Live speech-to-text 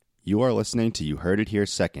You are listening to You Heard It Here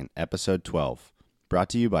Second, Episode 12, brought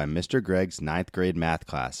to you by Mr. Greg's 9th grade math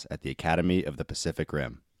class at the Academy of the Pacific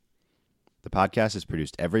Rim. The podcast is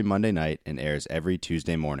produced every Monday night and airs every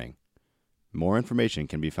Tuesday morning. More information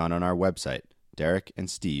can be found on our website,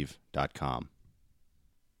 derekandsteve.com.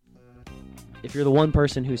 If you're the one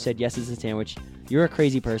person who said yes, it's a sandwich, you're a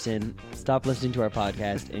crazy person. Stop listening to our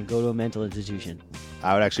podcast and go to a mental institution.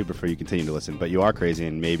 I would actually prefer you continue to listen, but you are crazy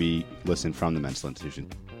and maybe listen from the mental institution.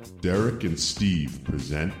 Derek and Steve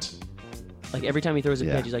present. Like every time he throws a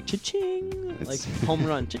Yeah. pitch, he's like, cha-ching, like home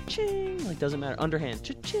run, cha-ching, like doesn't matter, underhand,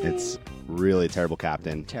 cha-ching. It's really a terrible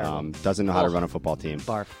captain. Terrible. Doesn't know how to Ugh. run a football team.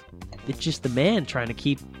 Barf. It's just the man trying to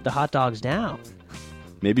keep the hot dogs down.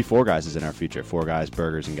 Maybe Four Guys is in our future. Four Guys,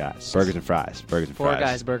 burgers, and guys. Burgers and fries. Burgers and Four fries.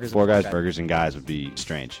 Guys, burgers, and Four Guys, fries. burgers, and guys would be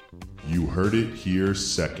strange. You heard it here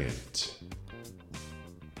second.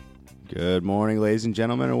 Good morning, ladies and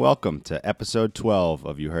gentlemen, and welcome to episode 12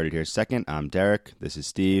 of You Heard It Here Second. I'm Derek. This is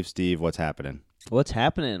Steve. Steve, what's happening? What's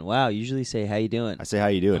happening? Wow, usually say, how you doing? I say how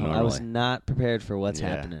you doing normally. I was not prepared for what's Yeah.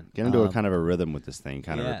 happening. Get into a kind of a rhythm with this thing.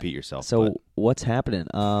 Kind of yeah. repeat yourself. So but what's happening?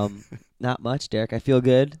 Not much, Derek. I feel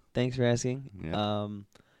good. Thanks for asking. Yeah.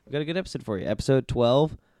 We've got a good episode for you. Episode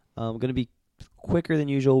 12. Going to be quicker than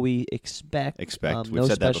usual. We expect. We've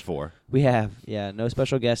said that before. We have. Yeah. No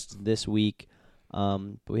special guests this week.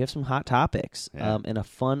 But we have some hot topics Yeah. and a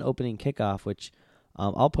fun opening kickoff, which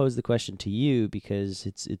I'll pose the question to you because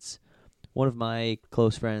it's one of my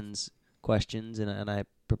close friends' questions, and I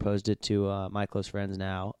proposed it to my close friends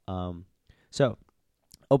now. So,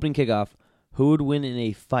 opening kickoff, who would win in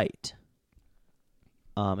a fight?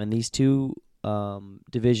 And these two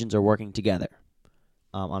divisions are working together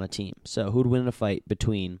on a team. So, who would win in a fight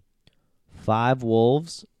between 5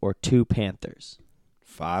 Wolves or 2 Panthers?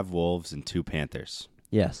 5 Wolves and 2 Panthers.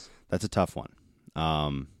 Yes. That's a tough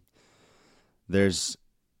one. There's,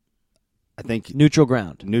 I think, Neutral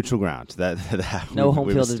ground. neutral ground. That No home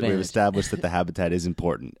field We've advantage. established that the habitat is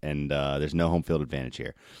important, and there's no home field advantage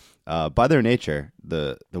here. By their nature,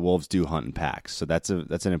 the wolves do hunt in packs, so that's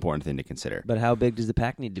an important thing to consider. But how big does the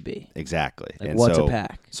pack need to be? Exactly. Like, And what's so, a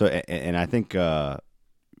pack? So, and I think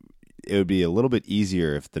it would be a little bit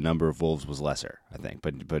easier if the number of wolves was lesser. I think,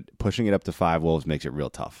 but pushing it up to 5 wolves makes it real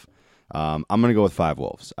tough. I'm going to go with 5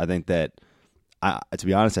 wolves. I think that, to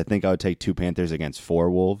be honest, I think I would take 2 Panthers against 4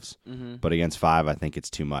 wolves, but against 5, I think it's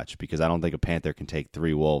too much because I don't think a Panther can take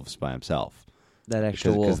 3 wolves by himself. That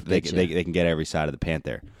extra wolf. They gets ya. can get every side of the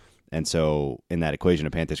Panther. And so in that equation, a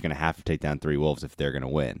Panther's going to have to take down 3 wolves if they're going to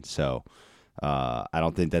win. So I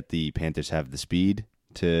don't think that the Panthers have the speed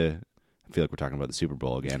to – I feel like we're talking about the Super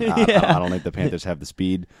Bowl again. I don't think the Panthers have the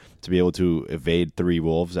speed to be able to evade 3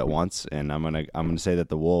 wolves at once. And I'm gonna say that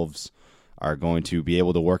the Wolves are going to be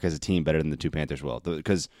able to work as a team better than the 2 Panthers will.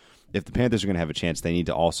 Because if the Panthers are going to have a chance, they need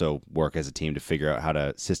to also work as a team to figure out how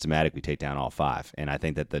to systematically take down all 5. And I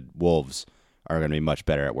think that the Wolves – are going to be much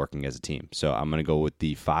better at working as a team. So I'm going to go with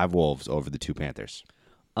the 5 Wolves over the 2 Panthers.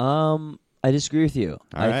 I disagree with you.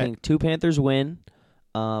 All I right. think 2 Panthers win.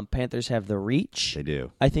 Panthers have the reach. They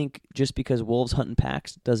do. I think just because Wolves hunt in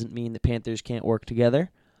packs doesn't mean the Panthers can't work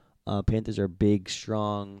together. Panthers are big,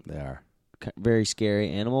 strong, They are. very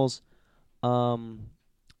scary animals.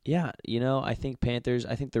 Yeah, I think Panthers.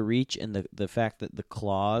 I think the reach and the fact that the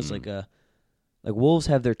claws, like Wolves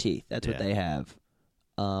have their teeth. That's what Yeah. they have.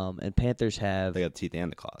 And Panthers have They got the teeth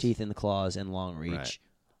and the claws. teeth in the claws and long reach.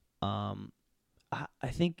 I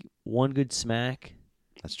think one good smack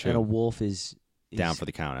That's and a true. wolf is Down for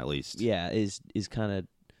the count at least. yeah is kind of,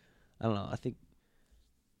 I don't know.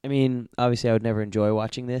 I mean, obviously I would never enjoy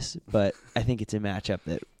watching this, but I think it's a matchup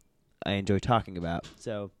that I enjoy talking about.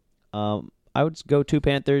 So I would go 2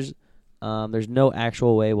 Panthers. There's no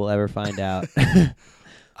actual way we'll ever find out. I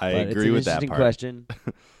But agree with it's an that interesting part. question.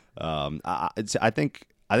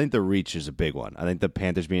 I think the reach is a big one. I think the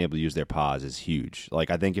Panthers being able to use their paws is huge. Like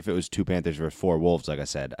I think if it was 2 Panthers versus 4 wolves, like I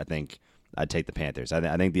said, I think I'd take the Panthers.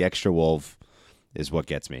 I think the extra wolf is what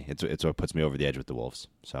gets me. It's what puts me over the edge with the Wolves.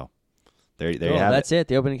 So there you Cool, have that's it.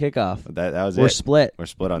 The opening kickoff. That was We're it. split. We're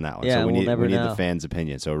split on that one. Yeah, so we we'll need never the know. fans'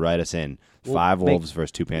 opinion. So write us in. We'll 5 make- wolves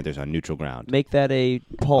versus 2 Panthers on neutral ground. Make that a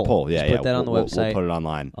poll. A poll, yeah, Just put that on the We'll website. put it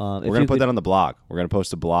online. If We're you gonna put could- that on the blog. We're gonna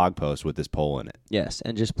post a blog post with this poll in it. Yes,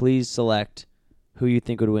 and just please select who you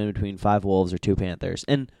think would win between 5 Wolves or 2 Panthers.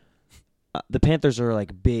 And the Panthers are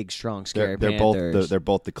like big, strong, scary They're Panthers. they're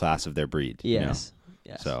both the class of their breed. you know? Yes.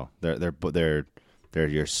 Yes. So they're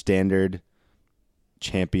your standard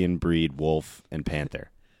champion breed wolf and panther.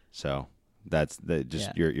 So that's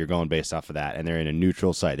you're going based off of that, and they're in a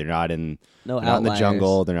neutral site. They're not in No they're not in the outliers.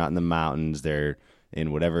 jungle. They're not in the mountains. They're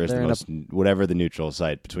in whatever is They're whatever the neutral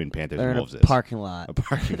site between Panthers They're and in Wolves a is. parking lot. A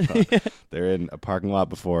parking lot. They're in a parking lot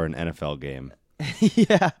before an NFL game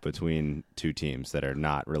Yeah. between two teams that are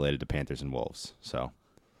not related to Panthers and Wolves. So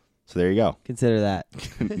there you go. Consider that.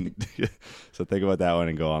 So think about that one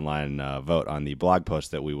and go online and vote on the blog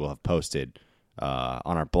post that we will have posted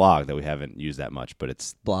on our blog that we haven't used that much, but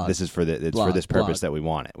it's Blog. this is for Blog, for this purpose blog. that we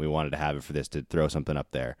want it. We wanted to have it for this to throw something up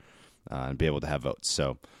there and be able to have votes.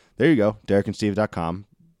 So there you go, DerekandSteve.com.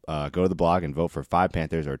 Go to the blog and vote for 5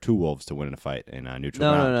 Panthers or 2 Wolves to win in a fight in a neutral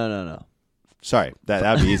ground. No. Sorry,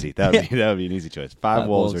 that would be easy. That would be an easy choice. 5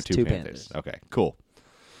 Wolves or Wolves, 2 2 Panthers. Panthers. Okay, cool.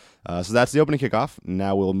 So that's the opening kickoff.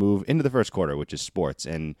 Now we'll move into the first quarter, which is sports.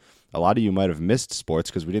 And a lot of you might have missed sports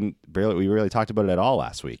because we really talked about it at all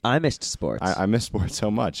last week. I missed sports. I missed sports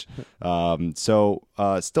so much. So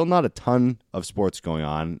still not a ton of sports going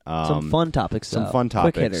on. Some fun topics. Some though. fun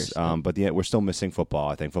topics. Quick hitters. But we're still missing football.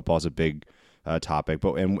 I think football is a big topic.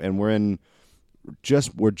 But and we're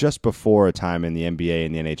just before a time in the NBA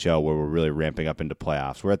and the NHL where we're really ramping up into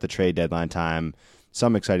playoffs. We're at the trade deadline time.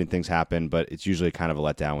 Some exciting things happen, but it's usually kind of a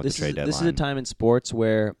letdown with the trade deadline. This is a time in sports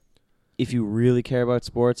where if you really care about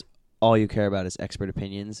sports, all you care about is expert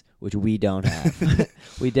opinions, which we don't have.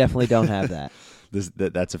 We definitely don't have that.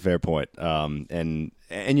 That's a fair point. And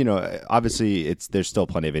you know, obviously there's still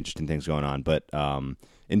plenty of interesting things going on, but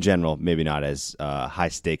in general, maybe not as high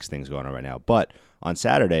stakes things going on right now. But on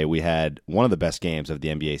Saturday, we had one of the best games of the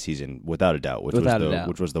NBA season, without a doubt, which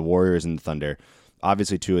was the Warriors and the Thunder.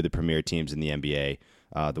 Obviously, 2 of the premier teams in the NBA.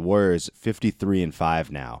 The Warriors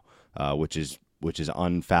 53-5 now, which is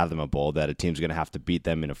unfathomable that a team's going to have to beat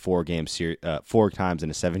them in a 4 times in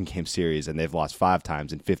a 7-game series, and they've lost 5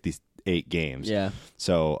 times in 58 games. Yeah.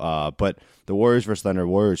 So, but the Warriors versus Thunder,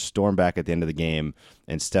 Warriors storm back at the end of the game,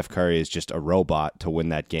 and Steph Curry is just a robot to win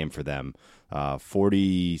that game for them.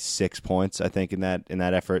 46 points, I think, in that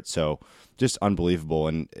effort. So, just unbelievable.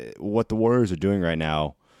 And what the Warriors are doing right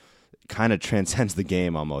now kind of transcends the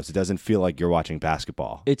game almost. It doesn't feel like you're watching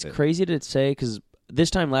basketball. It's crazy to say because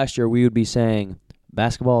this time last year we would be saying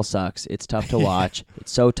basketball sucks. It's tough to watch.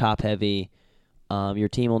 It's so top heavy. Your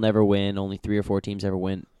team will never win. Only 3 or 4 teams ever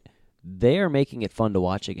win. They are making it fun to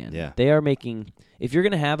watch again. Yeah. They are making. If you're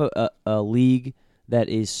going to have a league that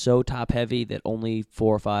is so top heavy that only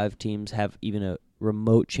 4 or 5 teams have even a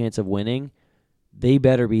remote chance of winning, they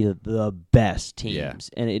better be the best teams. Yeah.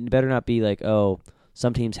 And it better not be like, oh,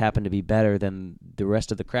 some teams happen to be better than the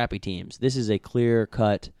rest of the crappy teams. This is a clear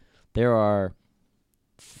cut. There are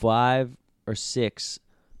 5 or 6,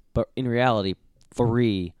 but in reality,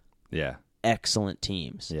 3 excellent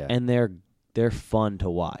teams. Yeah. And they're fun to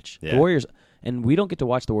watch. Yeah. The Warriors, and we don't get to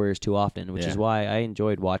watch the Warriors too often, which Yeah. is why I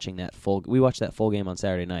enjoyed watching that full. We watched that full game on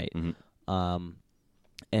Saturday night. Mm-hmm.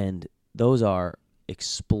 And those are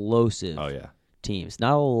explosive Oh yeah. teams.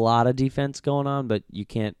 Not a lot of defense going on, but you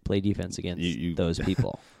can't play defense against those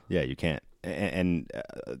people. Yeah, you can't. And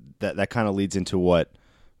that kind of leads into what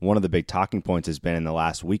one of the big talking points has been in the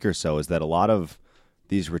last week or so, is that a lot of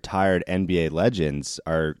these retired NBA legends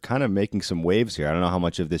are kind of making some waves here. I don't know how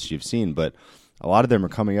much of this you've seen, but a lot of them are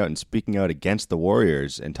coming out and speaking out against the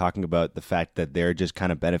Warriors and talking about the fact that they're just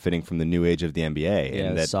kind of benefiting from the new age of the NBA. Yeah,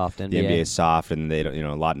 and that soft NBA. The NBA is soft, and they don't,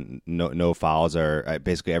 a lot, no fouls are,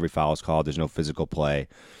 basically every foul is called. There's no physical play.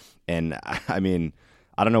 And I mean,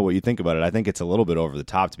 I don't know what you think about it. I think it's a little bit over the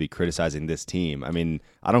top to be criticizing this team. I mean,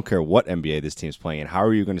 I don't care what NBA this team's playing in. How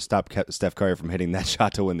are you going to stop Steph Curry from hitting that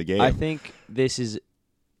shot to win the game? I think this is,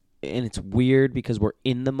 and it's weird because we're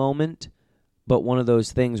in the moment, but one of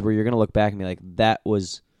those things where you're going to look back and be like, that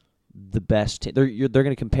was the best team. They're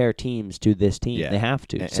going to compare teams to this team. Yeah. They have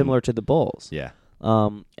to, And similar to the Bulls. Yeah.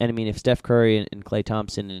 And I mean, if Steph Curry and Klay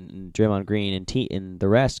Thompson and Draymond Green and the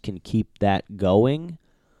rest can keep that going,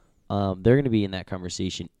 they're going to be in that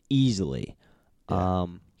conversation easily. Yeah.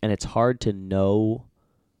 And it's hard to know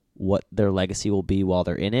what their legacy will be while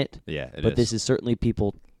they're in it. Yeah, But this is certainly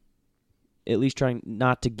people at least trying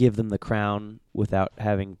not to give them the crown without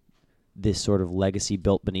having this sort of legacy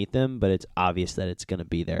built beneath them, but it's obvious that it's going to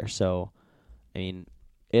be there. So, I mean,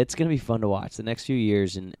 it's going to be fun to watch. The next few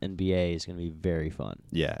years in NBA is going to be very fun.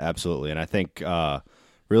 Yeah, absolutely. And I think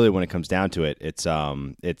really when it comes down to it, it's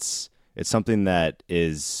something that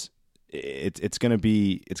is it's going to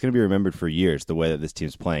be remembered for years, the way that this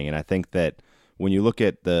team's playing. And I think that when you look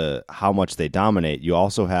at how much they dominate, you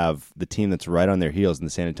also have the team that's right on their heels in the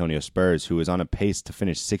San Antonio Spurs, who is on a pace to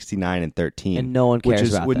finish 69-13, and no one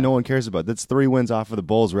cares about that. No one cares about. That's 3 wins off of the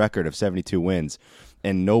Bulls' record of 72 wins.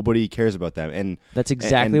 and nobody cares about them. And That's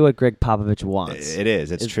exactly what Greg Popovich wants. it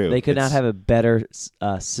is. It's true. They could not have a better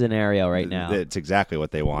scenario right now. It's exactly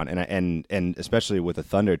what they want, and especially with the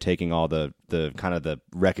Thunder taking all the kind of the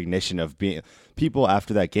recognition of being people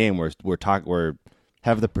after that game. We're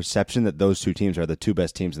have the perception that those two teams are the two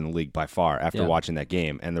best teams in the league by far after watching that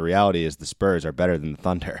game, and the reality is the Spurs are better than the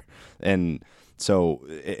Thunder, and so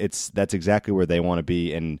that's exactly where they want to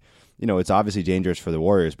be. And it's obviously dangerous for the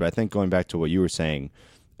Warriors, but I think going back to what you were saying,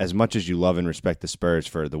 as much as you love and respect the Spurs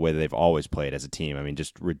for the way that they've always played as a team, I mean,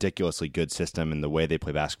 just ridiculously good system, and the way they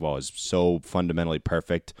play basketball is so fundamentally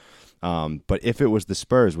perfect. But if it was the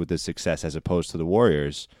Spurs with this success as opposed to the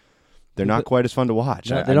Warriors, they're not quite as fun to watch.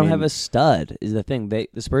 No, they don't have a stud, is the thing. The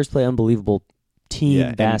Spurs play unbelievable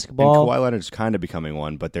team basketball. And Kawhi Leonard's kind of becoming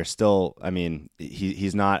one, but they're still. I mean,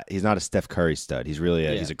 he's not a Steph Curry stud. He's really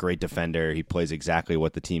he's a great defender. He plays exactly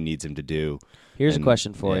what the team needs him to do. Here's a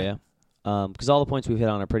question for you, because all the points we've hit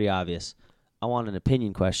on are pretty obvious. I want an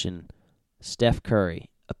opinion question. Steph Curry,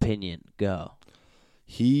 opinion, go.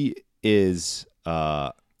 He is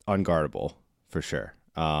unguardable for sure.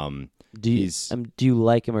 Do you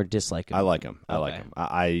like him or dislike him? I like him. I like him.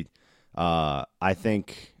 I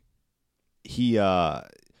think he. I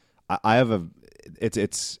have a.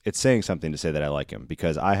 It's saying something to say that I like him,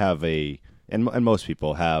 because I have and most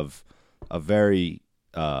people have a very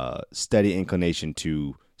steady inclination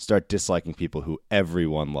to start disliking people who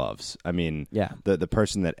everyone loves. I mean, the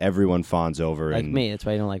person that everyone fawns over. Like me. That's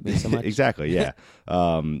why you don't like me so much. Exactly. Yeah.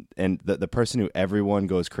 And the person who everyone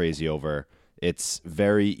goes crazy over. It's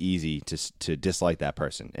very easy to dislike that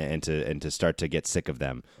person and to start to get sick of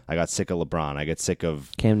them. I got sick of LeBron. I get sick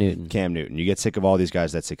of Cam Newton. You get sick of all these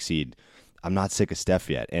guys that succeed. I'm not sick of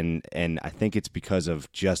Steph yet, and I think it's because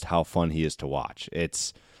of just how fun he is to watch.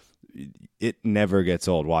 It never gets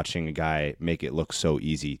old watching a guy make it look so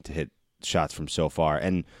easy to hit shots from so far.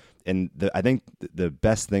 And I think the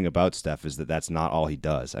best thing about Steph is that that's not all he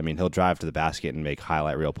does. I mean, he'll drive to the basket and make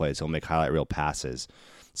highlight reel plays. He'll make highlight reel passes.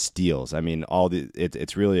 Steals. I mean,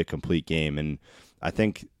 it's really a complete game, and I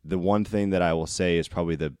think the one thing that I will say is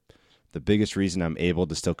probably the biggest reason I'm able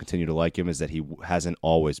to still continue to like him is that he hasn't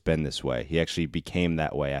always been this way. He actually became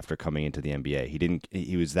that way after coming into the NBA.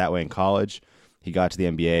 He was that way in college. He got to the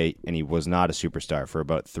NBA and he was not a superstar for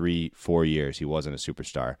about 3-4 years. He wasn't a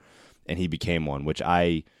superstar, and he became one, which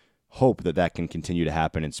I hope that can continue to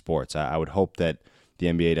happen in sports. I would hope that the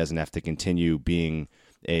NBA doesn't have to continue being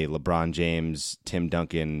a LeBron James, Tim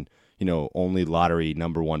Duncan, only lottery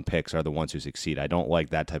number one picks are the ones who succeed. I don't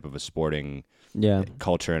like that type of a sporting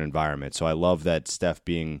culture and environment. So I love that Steph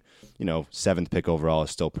being, 7th pick overall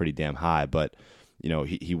is still pretty damn high, but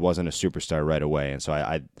he wasn't a superstar right away. And so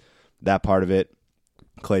I that part of it,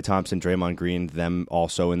 Klay Thompson, Draymond Green, them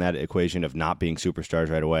also in that equation of not being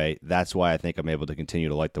superstars right away. That's why I think I'm able to continue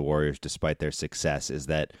to like the Warriors despite their success, is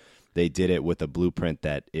that they did it with a blueprint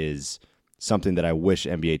that is something that I wish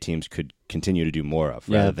NBA teams could continue to do more of,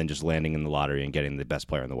 rather than just landing in the lottery and getting the best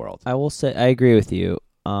player in the world. I will say I agree with you.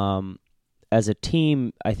 As a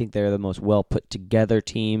team, I think they're the most well put together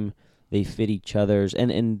team. They fit each other's,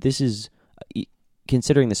 and this is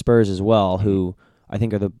considering the Spurs as well, who I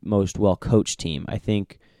think are the most well coached team. I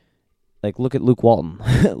think, like, look at Luke Walton.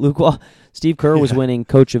 Steve Kerr was winning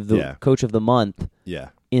coach of the month. Yeah.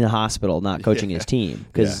 In a hospital, not coaching his team,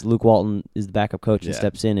 because Luke Walton is the backup coach and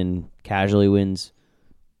steps in and casually wins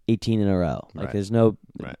 18 in a row. Like there's no,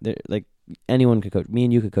 like anyone could coach. Me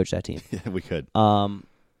and you could coach that team. Yeah, we could.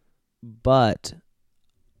 But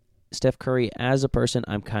Steph Curry as a person,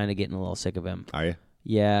 I'm kind of getting a little sick of him. Are you?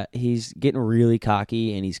 Yeah, he's getting really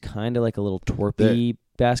cocky, and he's kind of like a little twerpy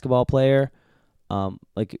basketball player.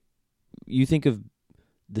 Like you think of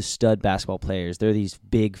the stud basketball players, they're these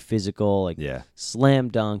big physical, slam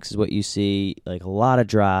dunks is what you see, like a lot of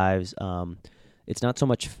drives. It's not so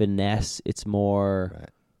much finesse, it's more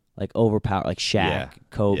like overpower, like Shaq,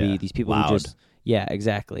 Kobe, these people loud. Who just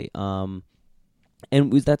exactly. And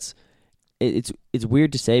it's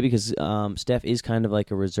weird to say because Steph is kind of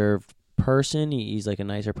like a reserved person. He's like a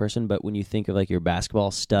nicer person, but when you think of like your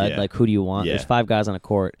basketball stud, like who do you want? There's 5 guys on a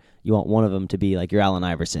court. You want one of them to be like your Allen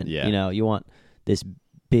Iverson. You want this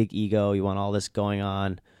big ego. You want all this going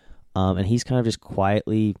on. And he's kind of just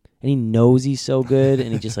quietly, and he knows he's so good,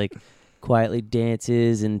 and he just like quietly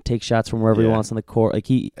dances and takes shots from wherever he wants on the court. Like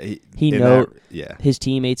he knows his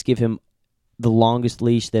teammates give him the longest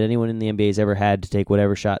leash that anyone in the NBA has ever had to take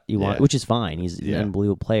whatever shot you want, which is fine. He's an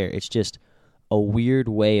unbelievable player. It's just a weird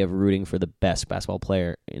way of rooting for the best basketball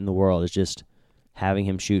player in the world is just having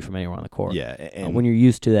him shoot from anywhere on the court. Yeah, and when you're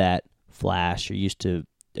used to that flash, you're used to.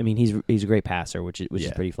 I mean, he's a great passer, which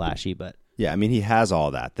is pretty flashy, but Yeah, I mean, he has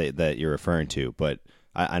all that you're referring to, but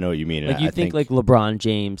I know what you mean. Like and you I think like LeBron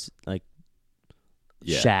James, like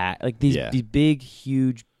Yeah. Shaq, like these big,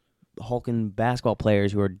 huge, hulking basketball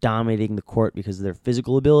players who are dominating the court because of their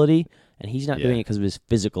physical ability, and he's not doing it because of his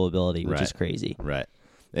physical ability, which is crazy. Right.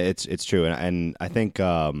 It's true, and I think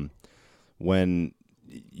when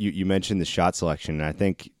you mentioned the shot selection, and I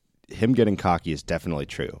think him getting cocky is definitely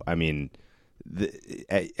true. I mean,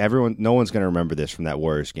 no one's going to remember this from that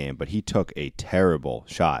Warriors game, but he took a terrible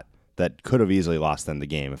shot that could have easily lost them the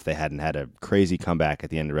game if they hadn't had a crazy comeback at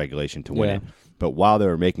the end of regulation to win it. But while they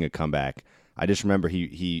were making a comeback, I just remember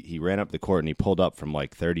he ran up the court and he pulled up from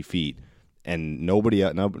like 30 feet, and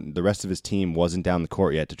the rest of his team wasn't down the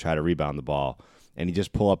court yet to try to rebound the ball. And he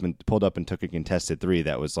just pulled up and took a contested three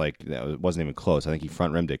that wasn't even close. I think he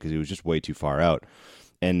front rimmed it because he was just way too far out.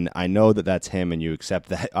 And I know that that's him, and you accept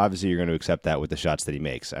that. Obviously, you're going to accept that with the shots that he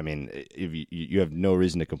makes. I mean, if you have no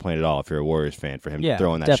reason to complain at all if you're a Warriors fan for him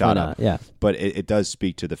throwing that shot up. Yeah. But it does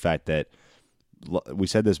speak to the fact that we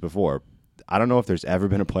said this before. I don't know if there's ever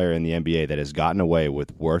been a player in the NBA that has gotten away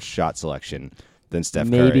with worse shot selection than Steph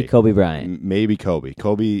Curry. Maybe Kobe Bryant. Maybe Kobe.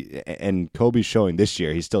 Kobe's showing this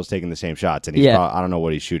year he's still taking the same shots, and I don't know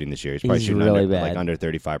what he's shooting this year. He's probably shooting really under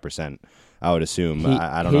 35%. I would assume.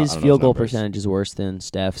 I don't know. His I don't field goal percentage is worse than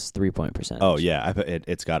Steph's 3-point percentage. Oh yeah,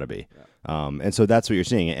 it's got to be. And so that's what you're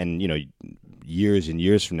seeing. And years and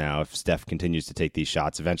years from now, if Steph continues to take these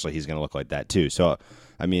shots, eventually he's going to look like that too. So,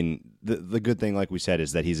 I mean, the good thing, like we said,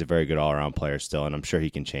 is that he's a very good all-around player still, and I'm sure he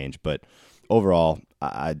can change. But overall,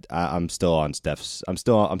 I'm still on Steph's. I'm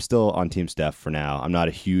still on Team Steph for now. I'm not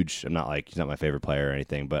he's not my favorite player or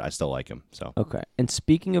anything, but I still like him. So okay. And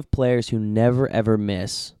speaking of players who never ever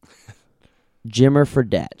miss, Jimmer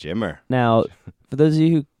Fredette. Jimmer. Now, for those of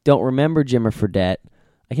you who don't remember Jimmer Fredette,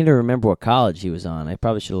 I can't even remember what college he was on. I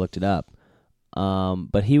probably should have looked it up.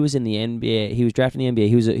 But he was in the NBA. He was drafted in the NBA.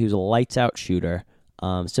 He was a lights out shooter,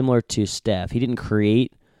 similar to Steph. He didn't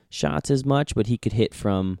create shots as much, but he could hit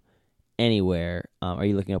from anywhere. Are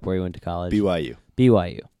you looking up where he went to college?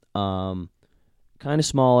 BYU. Kind of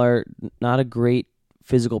smaller, not a great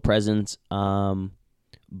physical presence,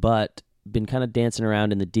 but been kind of dancing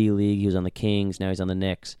around in the D League. He was on the Kings. Now he's on the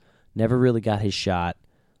Knicks. Never really got his shot.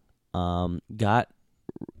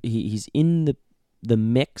 He's in the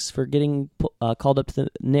mix for getting called up to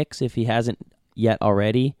the Knicks if he hasn't yet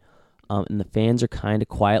already. And the fans are kind of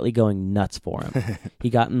quietly going nuts for him.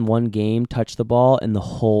 He got in one game, touched the ball, and the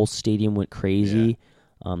whole stadium went crazy.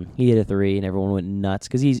 He hit a three, and everyone went nuts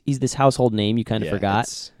because he's this household name you kind of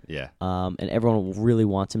forgot. And everyone really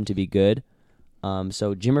wants him to be good.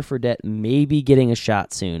 So Jimmer Fredette may be getting a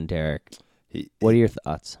shot soon, Derek. What are your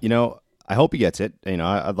thoughts? I hope he gets it.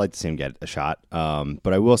 I'd like to see him get a shot.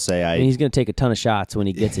 But I will say, I mean, he's going to take a ton of shots when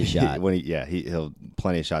he gets his shot. He'll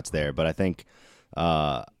plenty of shots there. But I think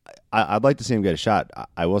I'd like to see him get a shot.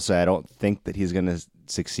 I will say I don't think that he's going to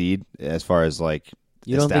succeed as far as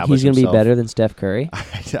You don't think he's going to be better than Steph Curry?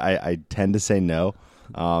 I tend to say no.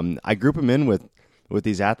 I group him in with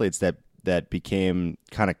these athletes that became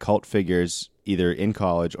kind of cult figures either in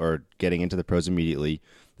college or getting into the pros immediately.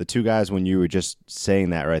 The two guys, when you were just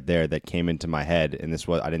saying that right there, that came into my head, and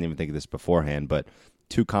I didn't even think of this beforehand, but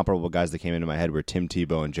two comparable guys that came into my head were Tim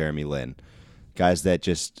Tebow and Jeremy Lin. Guys that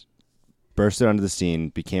just bursted onto the scene,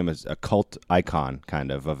 became a cult icon,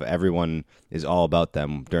 kind of everyone is all about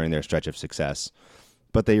them during their stretch of success.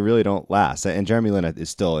 But they really don't last. And Jeremy Lin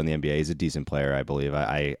is still in the NBA. He's a decent player, I believe.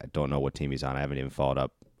 I don't know what team he's on. I haven't even followed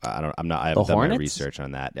up. I haven't done my research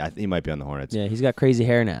on that. He might be on the Hornets. Yeah, he's got crazy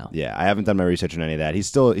hair now. Yeah, I haven't done my research on any of that. He's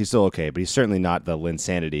still okay, but he's certainly not the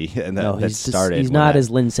Linsanity that started. He's not as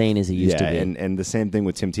Linsane as he used to be. And the same thing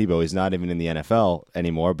with Tim Tebow. He's not even in the NFL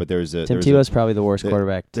anymore. But Tim Tebow's probably the worst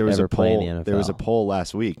quarterback to ever play in the NFL. There was a poll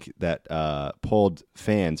last week that polled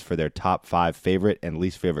fans for their top 5 favorite and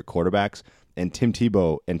least favorite quarterbacks. And Tim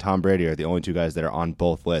Tebow and Tom Brady are the only two guys that are on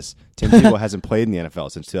both lists. Tim Tebow hasn't played in the NFL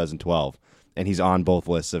since 2012. And he's on both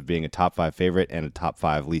lists of being a top 5 favorite and a top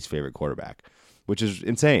 5 least favorite quarterback, which is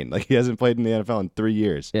insane. He hasn't played in the NFL in 3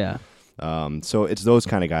 years. Yeah. So it's those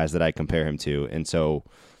kind of guys that I compare him to. And so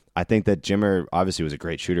I think that Jimmer obviously was a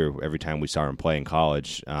great shooter every time we saw him play in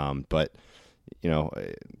college. But,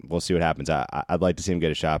 we'll see what happens. I'd like to see him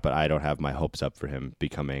get a shot, but I don't have my hopes up for him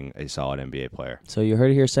becoming a solid NBA player. So you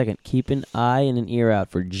heard it here second. Keep an eye and an ear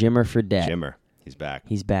out for Jimmer Fredette. Jimmer. He's back.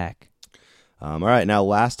 He's back. All right, now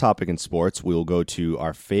last topic in sports, we will go to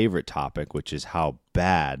our favorite topic, which is how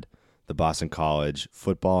bad the Boston College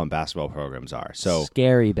football and basketball programs are. So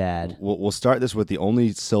scary bad. we'll start this with the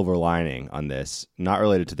only silver lining on this, not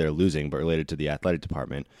related to their losing, but related to the athletic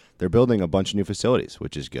department. They're building a bunch of new facilities,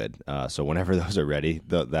 which is good. So whenever those are ready,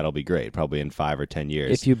 that'll be great, probably in 5 or 10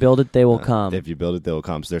 years. If you build it, they will come. If you build it, they will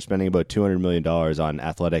come. So they're spending about $200 million on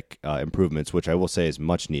athletic improvements, which I will say is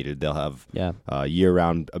much needed. They'll have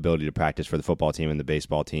year-round ability to practice for the football team and the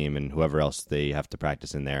baseball team and whoever else they have to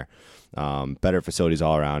practice in there. Better facilities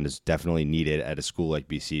all around is definitely needed at a school like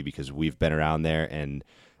BC because we've been around there, and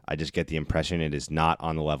I just get the impression it is not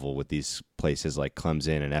on the level with these places like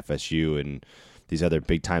Clemson and FSU and these other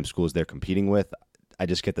big-time schools they're competing with. I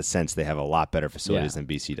just get the sense they have a lot better facilities than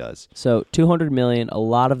BC does. So $200 million, a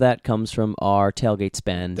lot of that comes from our tailgate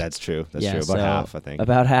spend. That's true. That's true. About half, I think.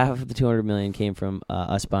 About half of the $200 million came from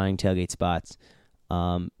us buying tailgate spots.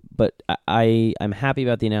 But I'm happy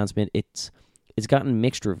about the announcement. It's gotten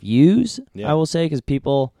mixed reviews, I will say, because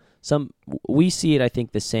we see it, I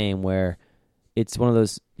think, the same, where it's one of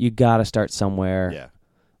those, you got to start somewhere. Yeah.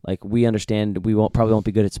 Like, we understand we probably won't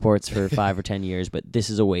be good at sports for 5 or 10 years, but this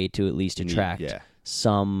is a way to at least attract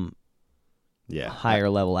some higher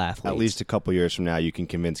level athletes. At least a couple years from now, you can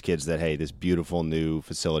convince kids that, hey, this beautiful new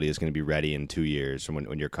facility is going to be ready in 2 years from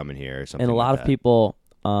when you're coming here or something. And a lot like of people,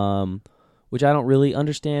 which I don't really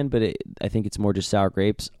understand, but I think it's more just sour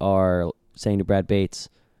grapes, are saying to Brad Bates,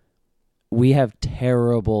 we have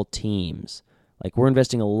terrible teams. Like, we're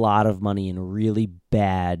investing a lot of money in really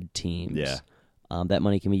bad teams. Yeah. That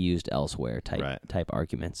money can be used elsewhere type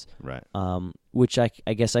arguments. Right. Which I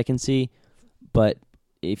guess I can see, but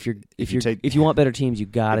if you want better teams, you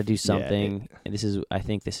got to do something. And I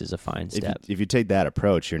think this is a fine step. If you take that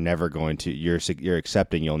approach, you're never going to. You're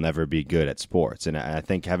accepting you'll never be good at sports, and I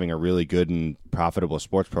think having a really good and profitable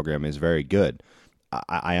sports program is very good.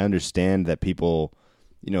 I understand that people,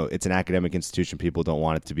 it's an academic institution. People don't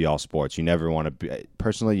want it to be all sports. You never want to be,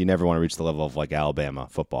 personally, you never want to reach the level of like Alabama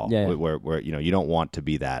football, where you don't want to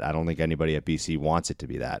be that. I don't think anybody at BC wants it to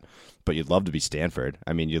be that, but you'd love to be Stanford.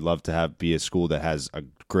 I mean, you'd love to be a school that has a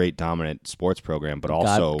great dominant sports program, but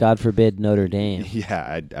also God forbid Notre Dame.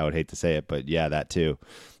 Yeah, I would hate to say it, but yeah, that too.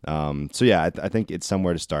 I think it's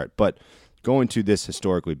somewhere to start, but. Going to this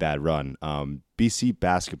historically bad run, BC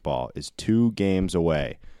basketball is 2 games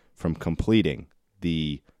away from completing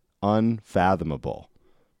the unfathomable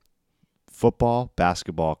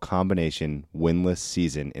football-basketball combination winless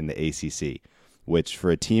season in the ACC, which for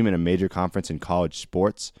a team in a major conference in college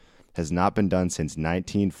sports has not been done since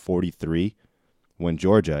 1943 when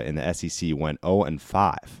Georgia in the SEC went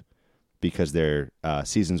 0-5 because their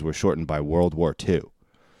seasons were shortened by World War II.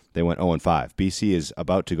 They went 0-5. BC is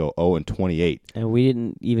about to go 0-28. And we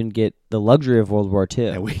didn't even get the luxury of World War II.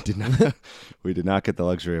 And we did not. We did not get the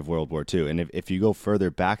luxury of World War II. And if you go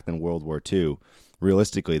further back than World War II,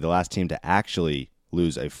 realistically, the last team to actually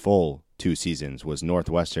lose a full 2 seasons was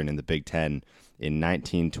Northwestern in the Big Ten in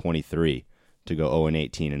 1923 to go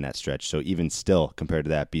 0-18 in that stretch. So even still, compared to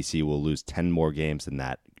that, BC will lose 10 more games than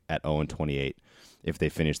that at 0-28 if they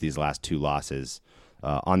finish these last 2 losses.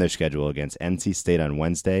 On their schedule against NC State on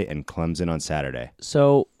Wednesday and Clemson on Saturday.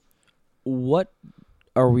 So what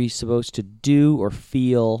are we supposed to do or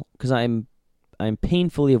feel? Because I'm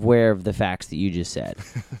painfully aware of the facts that you just said.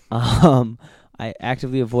 I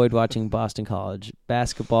actively avoid watching Boston College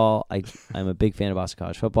basketball. I'm a big fan of Boston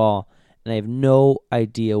College football, and I have no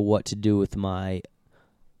idea what to do with my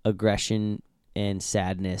aggression and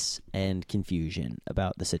sadness and confusion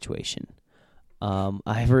about the situation.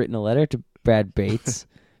 I've written a letter to Brad Bates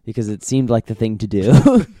because it seemed like the thing to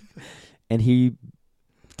do, and he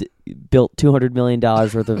built $200 million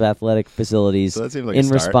worth of athletic facilities in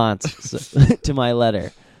response to my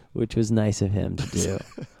letter, which was nice of him to do.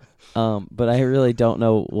 But I really don't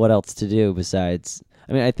know what else to do besides.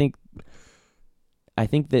 I mean, I think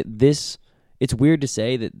that it's weird to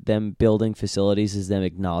say that them building facilities is them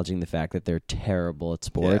acknowledging the fact that they're terrible at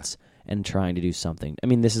sports. Yeah. And trying to do something. I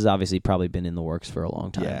mean, this has obviously probably been in the works for a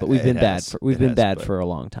long time, but we've been bad. We've been bad for a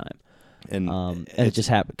long time, and it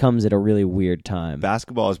just comes at a really weird time.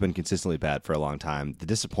 Basketball has been consistently bad for a long time. The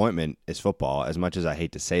disappointment is football. As much as I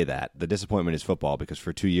hate to say that, the disappointment is football because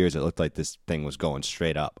for 2 years it looked like this thing was going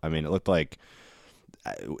straight up. I mean, it looked like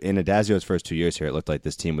in Adazio's first 2 years here, it looked like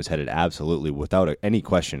this team was headed absolutely without any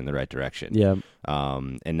question in the right direction. Yeah.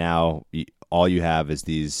 And now all you have is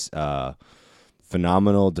these.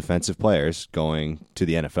 Phenomenal defensive players going to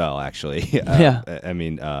the NFL, actually. I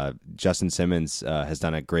mean, Justin Simmons has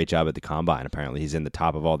done a great job at the Combine. Apparently, he's in the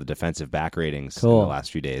top of all the defensive back ratings in the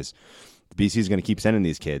last few days. BC is going to keep sending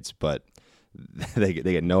these kids, but they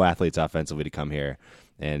get no athletes offensively to come here.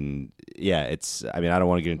 And yeah, it's. I mean, I don't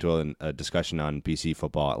want to get into a discussion on BC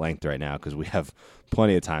football at length right now because we have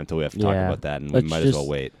plenty of time till we have to talk Yeah. about that, and Let's we might as well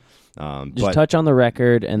wait. Just But touch on the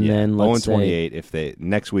record, and then let's 0-28. If they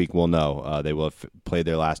next week, we'll know. They will have played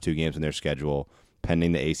their last 2 games in their schedule,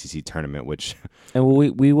 pending the ACC tournament. Which and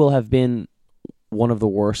we will have been one of the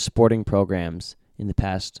worst sporting programs in the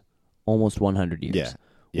past almost 100 years.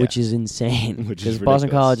 Yeah. Which is insane. Which is because Boston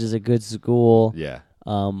ridiculous. College is a good school. yeah,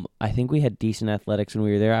 I think we had decent athletics when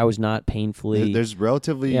we were there. I was not painfully. there's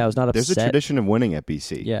relatively I was not there's a upset. tradition of winning at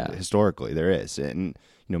BC. Yeah. Historically there is, and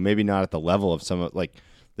maybe not at the level of some like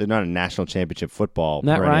they're not a national championship football.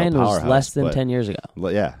 Matt perennial Ryan was powerhouse, less than but- 10 years ago.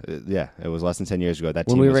 Yeah, it was less than 10 years ago. That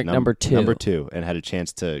When team we was were ranked number 2. number 2, and had a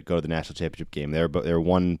chance to go to the national championship game. They were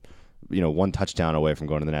one touchdown away from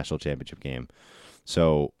going to the national championship game.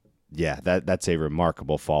 So yeah, that's a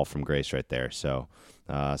remarkable fall from grace right there. So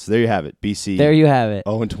there you have it. BC. There you have it.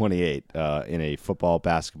 0-28 in a football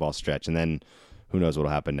basketball stretch, and then who knows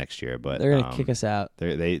what'll happen next year? But They're going to kick us out.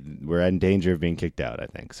 We're in danger of being kicked out, I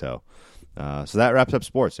think. So that wraps up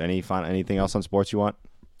sports. Anything else on sports you want?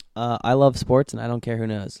 I love sports, and I don't care who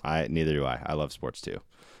knows. Neither do I. I love sports too.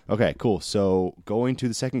 Okay, cool. So going to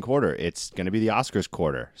the second quarter, it's going to be the Oscars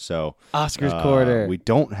quarter. So Oscars quarter. We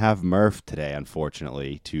don't have Murph today,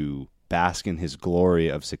 unfortunately, to bask in his glory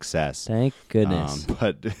of success. Thank goodness.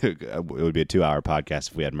 But it would be a 2-hour podcast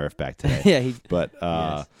if we had Murph back today. Yeah, But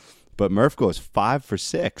Yes. but Murph goes 5 for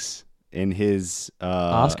 6 in his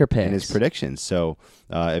Oscar picks. in his predictions. So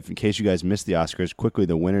if in case you guys missed the Oscars, quickly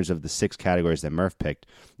the winners of the 6 categories that Murph picked: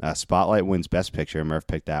 Spotlight wins Best Picture. Murph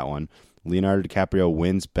picked that one. Leonardo DiCaprio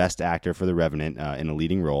wins Best Actor for The Revenant in a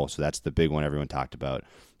leading role. So that's the big one everyone talked about.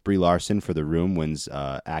 Brie Larson for The Room wins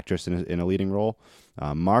actress in a leading role.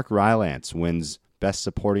 Mark Rylance wins Best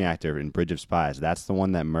Supporting Actor in Bridge of Spies. That's the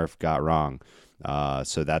one that Murph got wrong.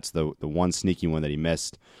 So that's the one sneaky one that he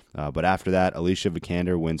missed. But after that, Alicia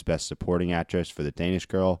Vikander wins Best Supporting Actress for The Danish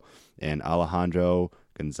Girl, and Alejandro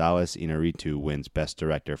Gonzalez Inarritu wins Best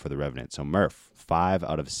Director for The Revenant. So Murph, 5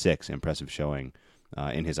 out of 6, impressive showing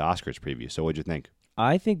in his Oscars preview. So what'd you think?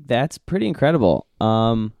 I think that's pretty incredible.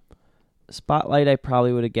 Spotlight, I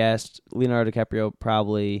probably would have guessed. Leonardo DiCaprio,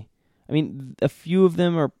 probably. I mean, a few of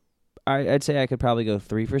them are. I'd say I could probably go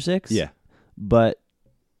 3 for 6. Yeah. But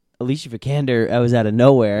Alicia Vikander, I was out of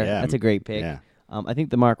nowhere. Yeah. That's a great pick. Yeah. I think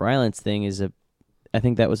the Mark Rylance thing is I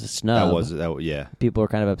think that was a snub. Yeah. People are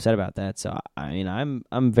kind of upset about that. So I mean,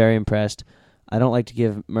 I'm very impressed. I don't like to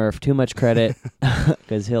give Murph too much credit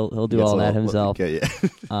because he'll do all that himself. Okay,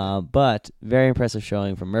 yeah. But very impressive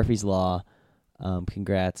showing from Murphy's Law.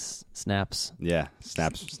 Congrats, snaps. Yeah,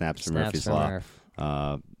 snaps for Murphy's for Law.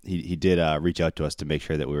 Murph. He did reach out to us to make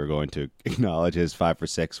sure that we were going to acknowledge his 5 for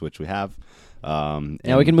 6, which we have.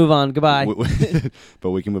 Now we can move on. Goodbye.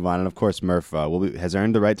 But we can move on. And of course, Murph has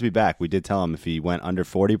earned the right to be back. We did tell him if he went under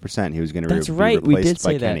 40%, he was going to That's be right. We replaced did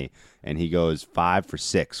by say that. Kenny. And he goes 5 for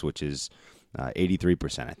 6, which is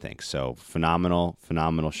 83%, I think. So phenomenal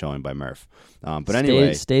showing by Murph. But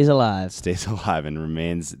anyway, stays alive. stays alive and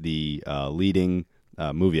remains the leading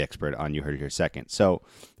movie expert on You Heard It Here Second. So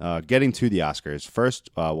getting to the Oscars, first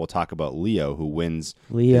we'll talk about Leo, who wins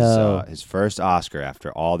his first Oscar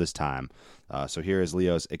after all this time. So here is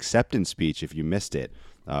Leo's acceptance speech, if you missed it,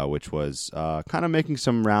 which was kind of making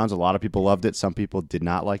some rounds. A lot of people loved it. Some people did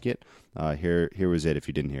not like it. Here was it if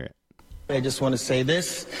you didn't hear it. I just want to say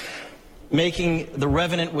this. Making The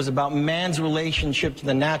Revenant was about man's relationship to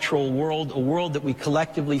the natural world, a world that we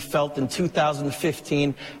collectively felt in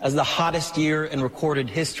 2015 as the hottest year in recorded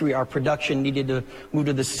history. Our production needed to move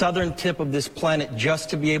to the southern tip of this planet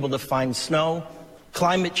just to be able to find snow.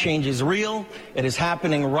 Climate change is real. It is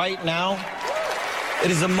happening right now.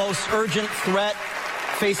 It is the most urgent threat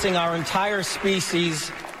facing our entire species.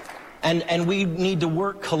 And we need to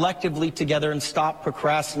work collectively together and stop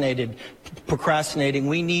procrastinating.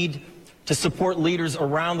 We need to support leaders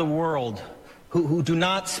around the world who do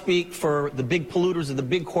not speak for the big polluters or the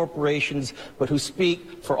big corporations, but who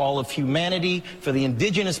speak for all of humanity, for the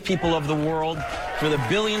indigenous people of the world, for the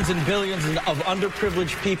billions and billions of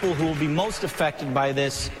underprivileged people who will be most affected by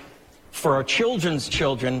this, for our children's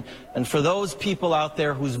children, and for those people out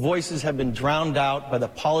there whose voices have been drowned out by the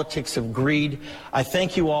politics of greed. I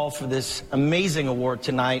thank you all for this amazing award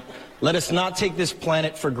tonight. Let us not take this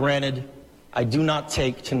planet for granted. I do not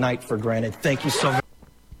take tonight for granted. Thank you so much.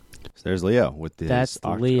 So there's Leo with his That's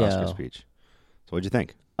Oscar Leo. speech. So what'd you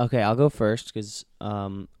think? Okay, I'll go first because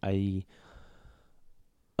I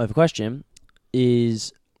have a question. Do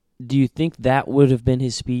you think that would have been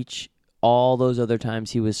his speech all those other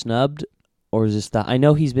times he was snubbed, or is this I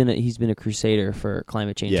know he's been a crusader for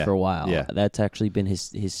climate change Yeah, for a while. yeah. That's actually been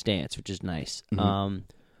his stance, which is nice. Mhm.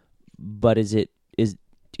 But is it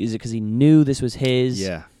because he knew this was his?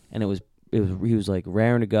 Yeah. And it was he was like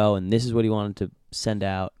raring to go, and this is what he wanted to send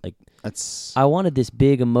out. Like That's I wanted this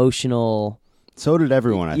big emotional. so did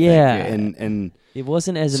everyone. I Yeah. think, and It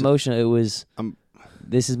wasn't as emotional. It was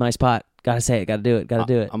this is my spot. Gotta say it. Gotta do it. Gotta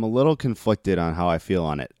do it. I'm a little conflicted on how I feel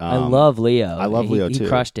on it. I love Leo. I love Leo too. He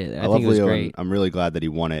crushed it. I love think it was Leo, great. and I'm really glad that he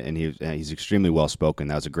won it, and he's extremely well spoken.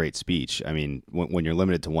 That was a great speech. I mean, when you're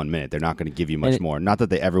limited to 1 minute, they're not going to give you much more. Not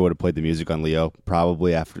that they ever would have played the music on Leo.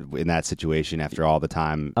 Probably after in that situation, after all the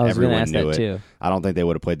time, I was going to everyone ask knew that it. too. I don't think they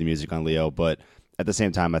would have played the music on Leo, but at the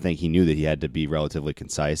same time, I think he knew that he had to be relatively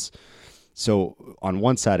concise. So on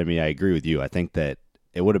one side of me, I agree with you. I think that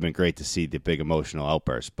it would have been great to see the big emotional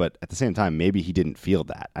outburst, but at the same time, maybe he didn't feel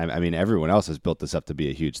that. I mean, everyone else has built this up to be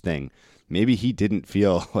a huge thing. Maybe he didn't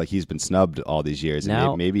feel like he's been snubbed all these years, and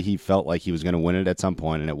Now- maybe he felt like he was going to win it at some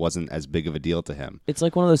point, and it wasn't as big of a deal to him. It's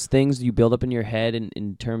like one of those things you build up in your head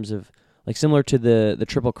in terms of like similar to the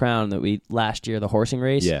Triple Crown that we last year, the horsing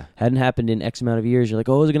race. Yeah. Hadn't happened in X amount of years. You're like,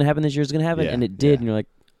 oh, is it going to happen this year? Is it going to happen? Yeah, And it did. yeah. And you're like,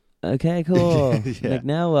 okay, cool. Yeah. Like,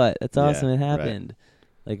 now what? That's awesome. Yeah, It right. happened.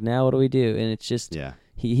 Like, now what do we do? And it's just, Yeah,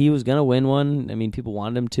 he was going to win one. I mean, people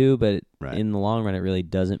wanted him to, but Right. in the long run, it really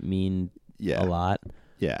doesn't mean yeah, a lot.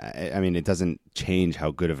 Yeah, I mean, it doesn't change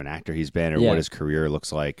how good of an actor he's been or Yeah. what his career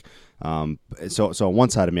looks like. So on one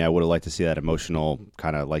side of me, I would have liked to see that emotional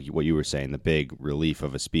kind of like what you were saying, the big relief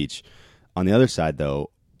of a speech. On the other side,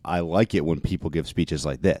 though, I like it when people give speeches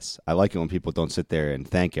like this. I like it when people don't sit there and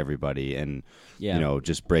thank everybody and Yeah.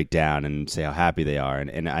 just break down and say how happy they are.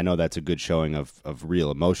 And I know that's a good showing of real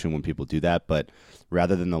emotion when people do that. But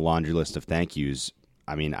rather than the laundry list of thank yous,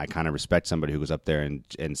 I mean, I kind of respect somebody who goes up there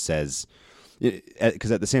and says.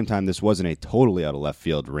 Because at the same time, this wasn't a totally out of left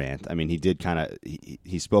field rant. I mean, he did kind of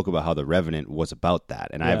he spoke about how The Revenant was about that,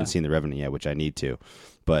 and I Yeah. haven't seen The Revenant yet, which I need to.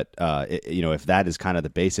 But if that is kind of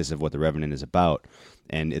the basis of what The Revenant is about,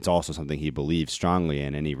 and it's also something he believes strongly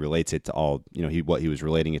in, and he relates it to all what he was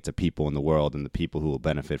relating it to people in the world and the people who will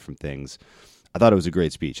benefit from things. I thought it was a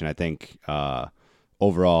great speech, and I think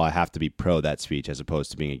overall, I have to be pro that speech as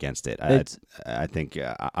opposed to being against it. I think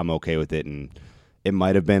I'm okay with it, and it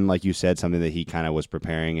might have been, like you said, something that he kind of was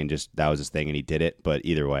preparing and just that was his thing and he did it. But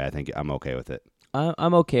either way, I think I'm okay with it.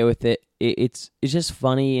 I'm okay with it. It's just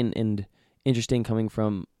funny and interesting coming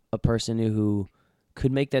from a person who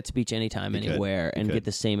could make that speech anytime, He could. anywhere, He and could. get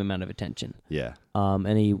the same amount of attention. Yeah.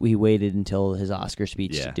 And he waited until his Oscar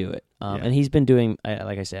speech Yeah. to do it. Yeah. And he's been doing,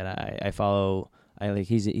 like I said, I follow.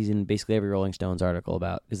 He's in basically every Rolling Stones article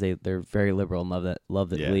about because they're very liberal and love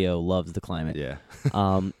that Yeah. Leo loves the climate. Yeah.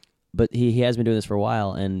 But he has been doing this for a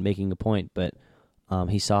while and making a point. But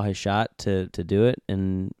he saw his shot to do it,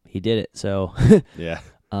 and he did it. So Yeah.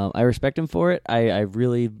 I respect him for it. I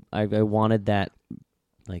wanted that,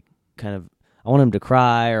 like, kind of. I wanted him to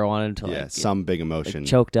cry, or I wanted him to Yeah. like Some big get, emotion. like,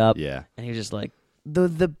 choked up. Yeah. And he was just like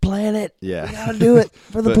the planet. Yeah. We gotta do it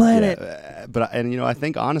for the But, planet. yeah, but I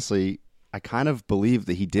think honestly, I kind of believe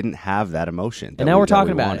that he didn't have that emotion. And now we're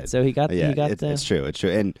talking about it. So he got Yeah, he got it's true. It's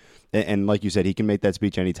true. And like you said, he can make that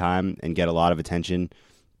speech anytime and get a lot of attention.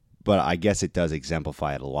 But I guess it does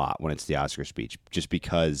exemplify it a lot when it's the Oscar speech, just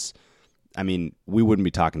because. I mean, we wouldn't be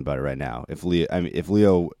talking about it right now if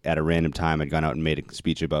Leo at a random time had gone out and made a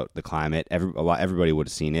speech about the climate. Everybody would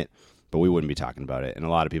have seen it, but we wouldn't be talking about it, and a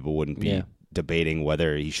lot of people wouldn't be Yeah. debating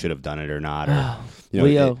whether he should have done it or not. Or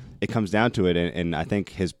Leo. it comes down to it, and I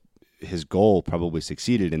think his goal probably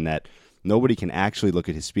succeeded in that nobody can actually look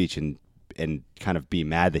at his speech and kind of be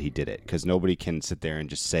mad that he did it, because nobody can sit there and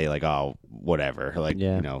just say like, oh, whatever, like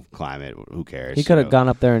climate, who cares? He could have gone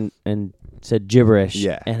up there and said gibberish.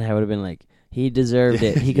 Yeah. And I would have been like, he deserved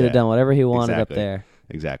it. He could have done whatever he wanted Exactly. up there.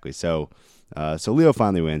 Exactly. So Leo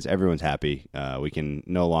finally wins. Everyone's happy. We can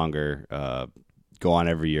no longer go on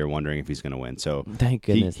every year wondering if he's going to win. So Thank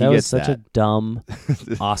goodness. he that was gets such a that. dumb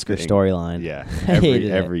Oscar thing. storyline. Yeah, I hated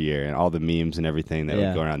it. every year, and all the memes and everything that Yeah.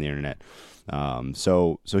 would go around the internet.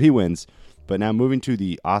 So he wins. But now moving to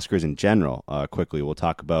the Oscars in general, quickly, we'll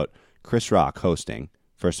talk about Chris Rock hosting.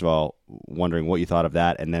 First of all, wondering what you thought of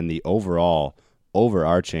that, and then the overall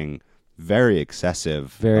overarching, very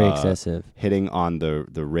excessive, hitting on the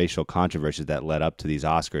racial controversies that led up to these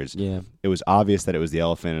Oscars. Yeah. It was obvious that it was the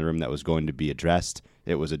elephant in the room that was going to be addressed.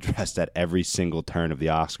 It was addressed at every single turn of the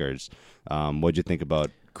Oscars. What'd you think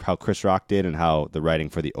about how Chris Rock did and how the writing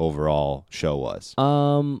for the overall show was?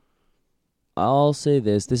 I'll say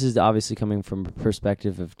this. This is obviously coming from a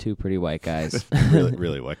perspective of two pretty white guys.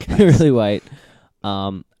 really what? Guys? Really white.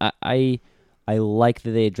 I like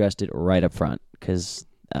that they addressed it right up front, because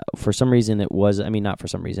for some reason it was. I mean, not for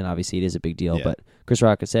some reason. Obviously, it is a big deal. Yeah. But Chris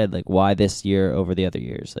Rock has said like, why this year over the other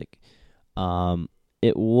years? Like,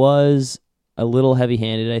 it was a little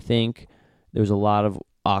heavy-handed. I think there was a lot of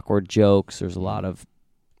awkward jokes. There's a lot of.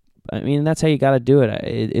 I mean, that's how you got to do it.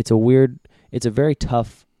 It's a very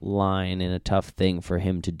tough line and a tough thing for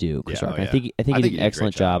him to do, Chris Rock. Yeah. I think he did an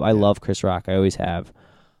excellent job. I love Chris Rock. I always have.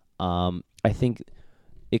 I think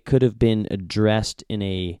it could have been addressed in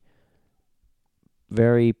a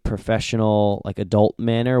very professional, like adult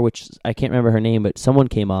manner, which I can't remember her name, but someone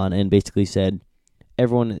came on and basically said,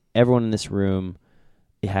 everyone in this room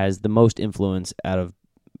has the most influence out of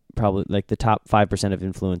probably like the top 5% of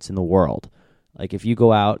influence in the world. Like if you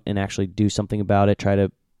go out and actually do something about it, try to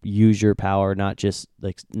use your power, not just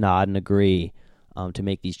like nod and agree to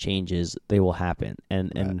make these changes, they will happen.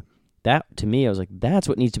 And that to me, I was like, that's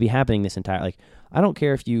what needs to be happening this entire, like, I don't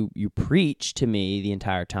care if you preach to me the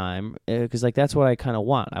entire time, because like that's what I kind of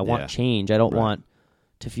want. I want change. I don't want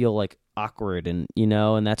to feel like awkward, and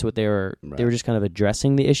and that's what they were. They were just kind of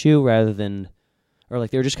addressing the issue rather than, or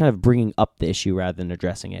like they were just kind of bringing up the issue rather than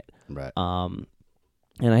addressing it. Right. And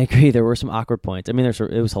I agree, there were some awkward points. I mean, it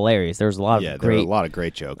was hilarious. There was a lot of there were a lot of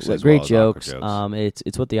great jokes. Great jokes.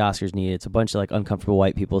 It's what the Oscars need. It's a bunch of like uncomfortable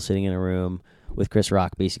white people sitting in a room with Chris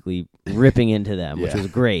Rock basically ripping into them, which was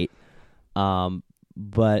great.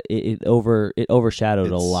 But it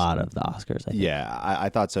overshadowed a lot of the Oscars, I think. Yeah, I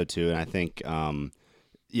thought so too, and I think, I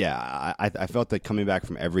felt that coming back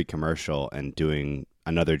from every commercial and doing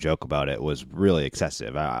another joke about it was really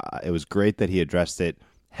excessive. It was great that he addressed it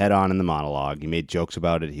head on in the monologue. He made jokes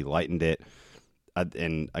about it. He lightened it,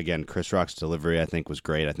 and again, Chris Rock's delivery I think was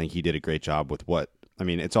great. I think he did a great job with what. I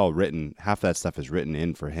mean, it's all written. Half that stuff is written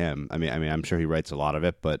in for him. I mean, I'm sure he writes a lot of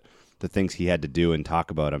it, but the things he had to do and talk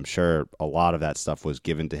about, I'm sure a lot of that stuff was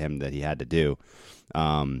given to him that he had to do.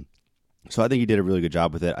 So I think he did a really good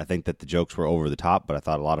job with it. I think that the jokes were over the top, but I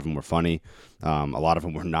thought a lot of them were funny. A lot of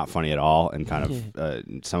them were not funny at all, and kind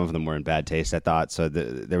of some of them were in bad taste, I thought. So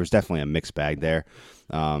there was definitely a mixed bag there.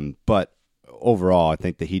 But overall, I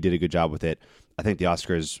think that he did a good job with it. I think the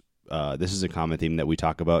Oscars, this is a common theme that we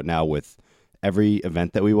talk about now with every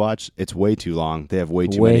event that we watch. It's way too long. They have way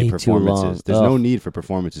too many performances. There's no need for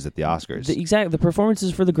performances at the Oscars. The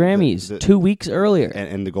performances for the Grammys 2 weeks earlier,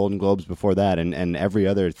 and the Golden Globes before that, and every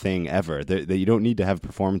other thing ever. You don't need to have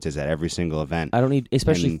performances at every single event. I don't need,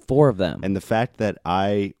 especially 4 of them. And the fact that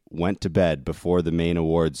I went to bed before the main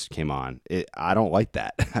awards came on, I don't like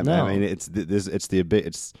that. I mean,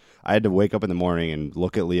 I had to wake up in the morning and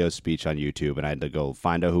look at Leo's speech on YouTube, and I had to go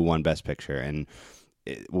find out who won Best Picture, and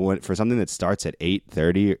for something that starts at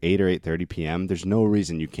 8:30 or 8:30 p.m., there's no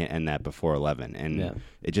reason you can't end that before 11, and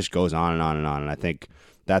it just goes on and on and on. And I think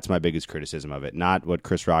that's my biggest criticism of it. Not what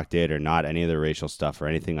Chris Rock did, or not any of the racial stuff or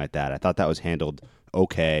anything like that. I thought that was handled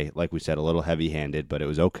okay. Like we said, a little heavy-handed, but it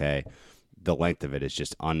was okay. The length of it is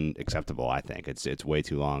just unacceptable, I think. It's way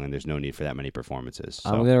too long, and there's no need for that many performances. So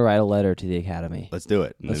I'm going to write a letter to the Academy. Let's do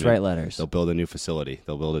it. Let's write letters. They'll build a new facility.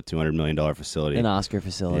 They'll build a $200 million facility. An Oscar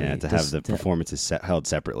facility. Yeah, to have the performances held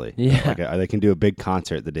separately. Yeah. Like, they can do a big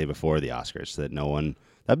concert the day before the Oscars so that no one...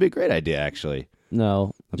 That'd be a great idea, actually.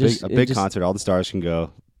 No. A big concert. All the stars can go.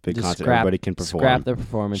 Big concert. Everybody can perform. Scrap the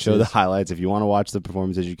performances. Show the highlights. If you want to watch the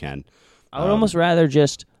performances, you can. I would almost rather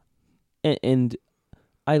just... And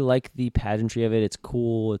I like the pageantry of it. It's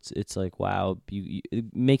cool. It's like, wow.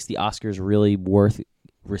 It makes the Oscars really worth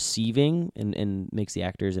receiving, and makes the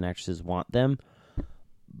actors and actresses want them.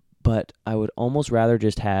 But I would almost rather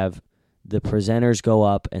just have the presenters go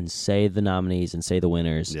up and say the nominees and say the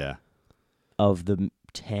winners of the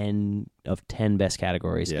 10 best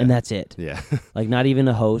categories, and that's it. Yeah. Like, not even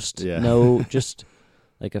a host. Yeah. No, just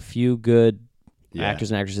like a few good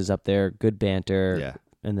actors and actresses up there, good banter,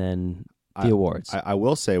 and then the awards. I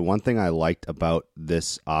will say one thing I liked about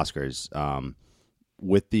this Oscars,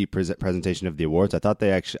 with the presentation of the awards, I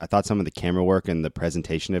thought some of the camera work and the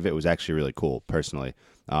presentation of it was actually really cool. Personally,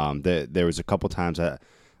 there was a couple times I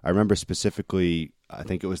remember specifically. I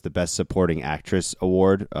think it was the Best Supporting Actress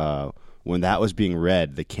award. When that was being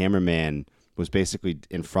read, the cameraman was basically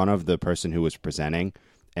in front of the person who was presenting,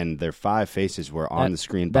 and their 5 faces were on the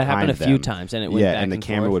screen behind them. That happened a few times, and it went back and the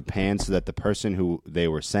camera forth. would pan so that the person who they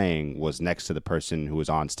were saying was next to the person who was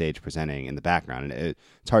on stage presenting in the background. And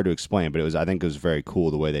it's hard to explain, but I think it was very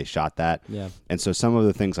cool the way they shot that. Yeah. And so some of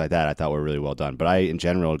the things like that I thought were really well done. But I, in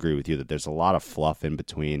general, agree with you that there's a lot of fluff in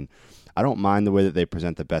between. I don't mind the way that they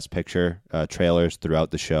present the Best Picture trailers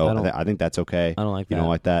throughout the show. I think that's okay. I don't like that. You don't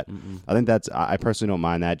like that? Mm-mm. I think I personally don't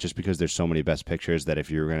mind that, just because there's so many Best Pictures that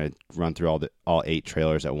if you're going to run through all 8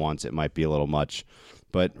 trailers at once, it might be a little much.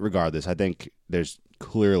 But regardless, I think there's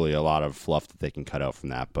clearly a lot of fluff that they can cut out from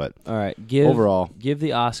that. But All right, overall, give the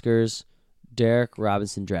Oscars Derek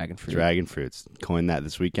Robinson Dragon Fruit. dragon fruits. Coined that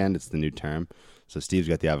this weekend. It's the new term. So Steve's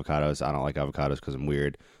got the avocados. I don't like avocados because I'm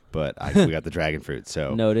weird, but we got the dragon fruit.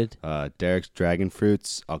 So Noted. Derek's dragon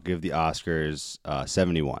fruits. I'll give the Oscars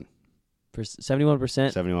 71.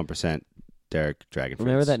 71%. 71%. Derek dragon fruits.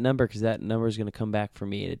 Remember that number because that number is going to come back for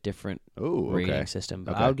me in a different Ooh, rating okay. system.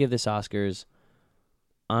 But Okay. I would give this Oscars.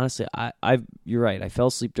 Honestly, you're right. I fell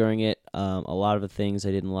asleep during it. A lot of the things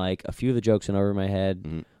I didn't like. A few of the jokes went over my head.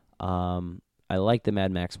 Mhm. I liked the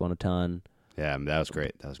Mad Max one a ton. Yeah, that was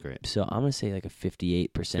great. So I'm going to say like a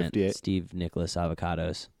 58% 58? Steve Nicholas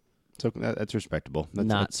avocados. So that's respectable. Not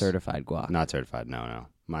that's certified guac. Not certified. No.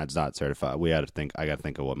 Mine's not certified. I got to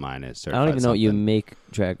think of what mine is. I don't even know what you something. make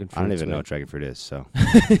dragon fruit. I don't even know what dragon fruit is. So,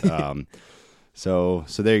 so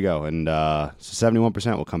there you go. And so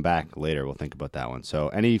 71% will come back later. We'll think about that one. So,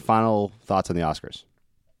 any final thoughts on the Oscars?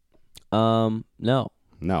 No.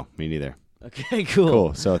 No, me neither. Okay, cool.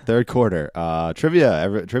 Cool. So third quarter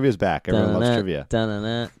trivia. Trivia's back. Everyone loves trivia.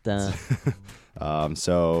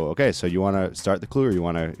 So you want to start the clue, or you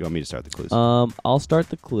want me to start the clues? I'll start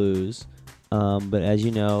the clues. But as you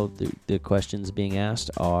know, the questions being asked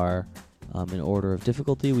are in order of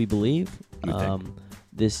difficulty, we believe. You think.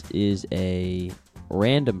 This is a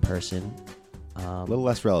random person. A little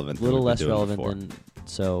less relevant. A little than we've less been doing relevant before. than,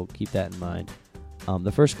 so keep that in mind.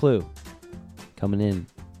 The first clue coming in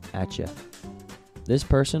at you. This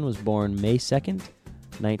person was born May 2nd,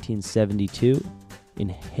 1972 in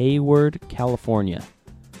Hayward, California.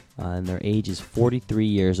 And their age is 43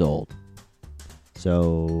 years old.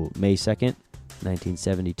 So May 2nd,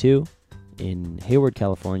 1972 in Hayward,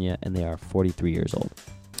 California, and they are 43 years old.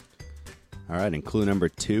 All right, and clue number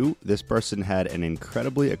 2, this person had an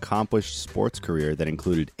incredibly accomplished sports career that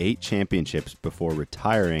included 8 championships before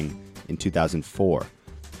retiring in 2004.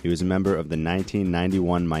 He was a member of the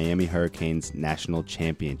 1991 Miami Hurricanes national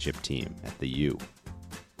championship team at the U.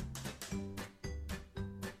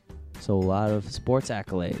 So a lot of sports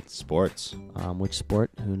accolades. Sports. Which sport?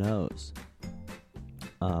 Who knows?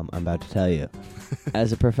 I'm about to tell you.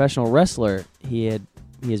 As a professional wrestler, he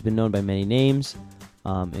has been known by many names,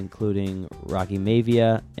 including Rocky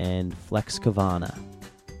Maivia and Flex Kavana.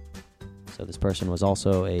 So this person was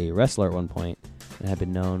also a wrestler at one point and had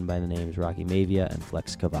been known by the names Rocky Maivia and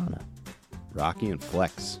Flex Kavana. Rocky and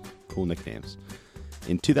Flex. Cool nicknames.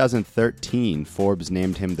 In 2013, Forbes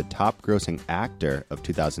named him the top-grossing actor of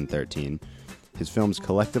 2013, his films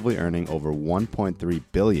collectively earning over $1.3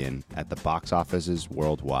 billion at the box offices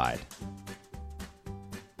worldwide.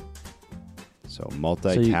 So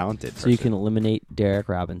multi-talented person. So you can eliminate Derek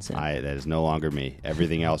Robinson. That is no longer me.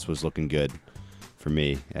 Everything else was looking good for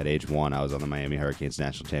me. At age 1, I was on the Miami Hurricanes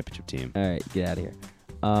national championship team. All right, get out of here.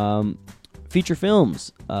 Feature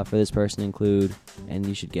films for this person include, and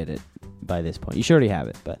you should get it by this point. You should already have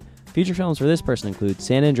it, but feature films for this person include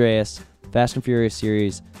San Andreas, Fast and Furious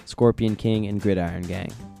series, Scorpion King, and Gridiron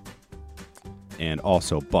Gang. And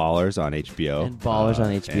also Ballers on HBO. And Ballers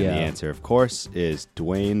on HBO. And the answer, of course, is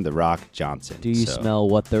Dwayne The Rock Johnson. Do you smell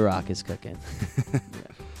what The Rock is cooking?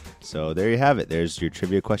 So there you have it. There's your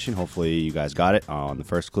trivia question. Hopefully you guys got it on the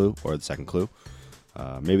first clue or the second clue.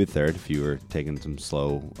 Maybe the third if you were taking some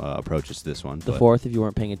slow approaches to this one. The fourth if you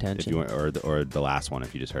weren't paying attention. If you weren't, or the last one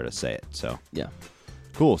if you just heard us say it. So yeah.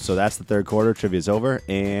 Cool. So that's the third quarter. Trivia's over,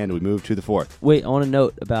 and we move to the fourth. Wait, I want to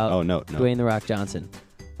note about no. Dwayne The Rock Johnson.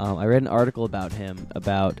 I read an article about him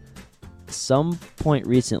about some point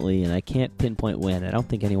recently, and I can't pinpoint when. I don't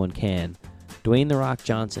think anyone can. Dwayne The Rock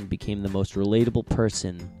Johnson became the most relatable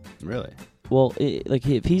person. Really? Well, like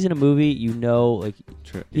if he's in a movie, you know, like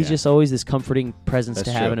he's just always this comforting presence That's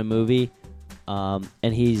to have true. in a movie, and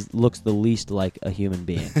he looks the least like a human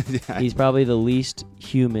being. Yeah. He's probably the least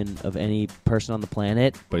human of any person on the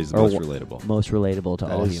planet. But he's the most relatable. Most relatable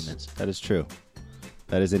to all humans. That is true.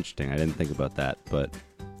 That is interesting. I didn't think about that, but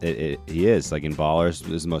he is. Like in Ballers,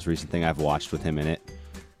 this is the most recent thing I've watched with him in it,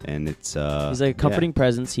 and it's he's like a comforting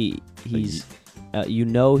presence. He's he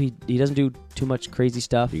doesn't do too much crazy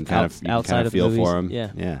stuff. You can outside of feel movies. for him.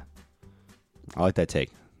 Yeah. I like that take.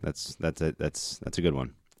 That's a good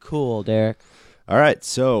one. Cool, Derek. All right,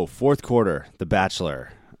 so fourth quarter, The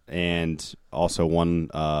Bachelor, and also one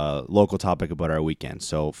local topic about our weekend.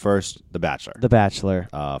 So first, The Bachelor. The Bachelor.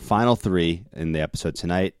 Final 3 in the episode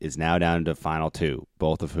tonight is now down to final 2,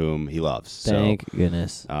 both of whom he loves. Thank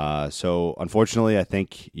goodness. So unfortunately, I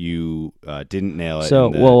think you didn't nail it. So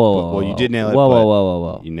whoa. Well, you did nail it.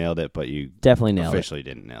 Whoa. You nailed it, but you definitely nailed officially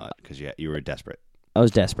didn't nail it because you were desperate. I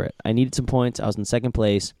was desperate. I needed some points. I was in second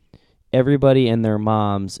place. everybody and their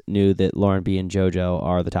moms knew that Lauren B and JoJo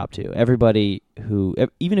are the top two. Everybody who,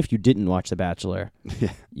 even if you didn't watch The Bachelor,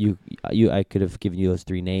 I could have given you those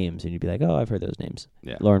three names and you'd be like, oh, I've heard those names.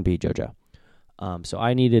 Yeah. Lauren B, JoJo. So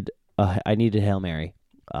I needed Hail Mary.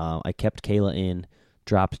 I kept Kayla in,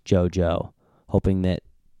 dropped JoJo, hoping that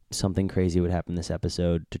something crazy would happen this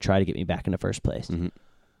episode to try to get me back into first place. Mm-hmm.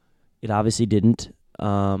 It obviously didn't.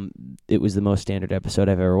 It was the most standard episode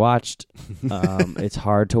I've ever watched. It's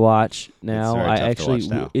hard to watch now. It's very tough to watch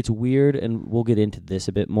now. It's weird, and we'll get into this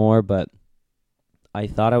a bit more, but I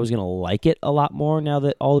thought I was going to like it a lot more now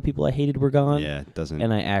that all the people I hated were gone. Yeah, it doesn't.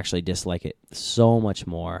 And I actually dislike it so much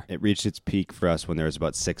more. It reached its peak for us when there was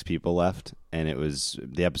about 6 people left, and it was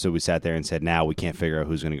the episode we sat there and said, now we can't figure out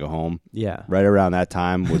who's going to go home. Yeah. Right around that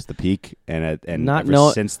time was the peak, and Not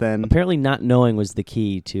ever since then... Apparently not knowing was the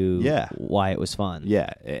key to Yeah. why it was fun.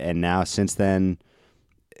 Yeah, and now since then...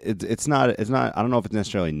 It's not. I don't know if it's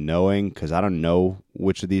necessarily knowing, because I don't know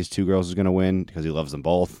which of these 2 girls is going to win because he loves them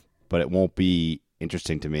both. But it won't be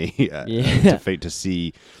interesting to me to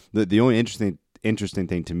see. The only interesting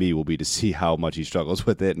thing to me will be to see how much he struggles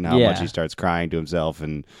with it and how much he starts crying to himself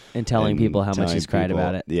and telling people how much he's cried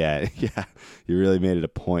about it. Yeah, yeah. He really made it a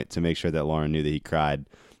point to make sure that Lauren knew that he cried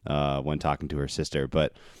when talking to her sister.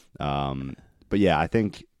 But yeah, I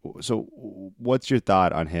think so. What's your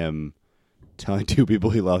thought on him telling 2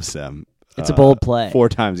 people he loves them? It's a bold play. 4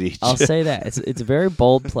 times each. I'll say that. It's a very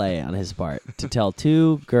bold play on his part to tell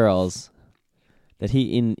 2 girls that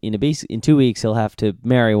he in 2 weeks he'll have to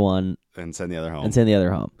marry one and send the other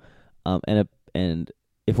home. And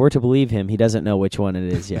if we're to believe him, he doesn't know which one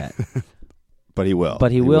it is yet. But he will.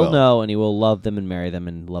 But he will know, and he will love them and marry them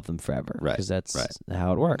and love them forever. Right. Because that's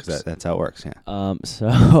how it works. That's how it works, yeah.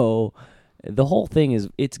 So the whole thing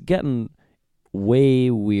it's getting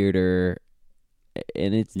way weirder.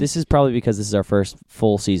 And this is probably because this is our first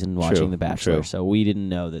full season watching The Bachelor, so we didn't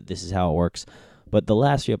know that this is how it works. But the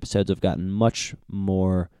last few episodes have gotten much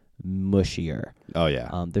more mushier. Oh,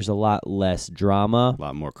 yeah. There's a lot less drama. A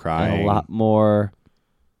lot more crying. And a lot more...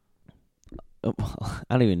 I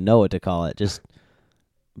don't even know what to call it. Just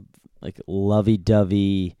like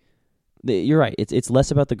lovey-dovey. You're right. It's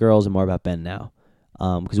less about the girls and more about Ben now.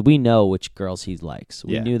 Because we know which girls he likes.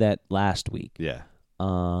 We knew that last week. Yeah.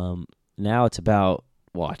 Now it's about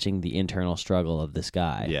watching the internal struggle of this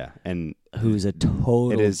guy. Yeah, and who's a total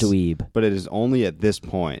dweeb. But it is only at this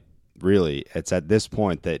point, really, it's at this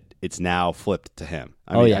point that it's now flipped to him.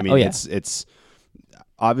 It's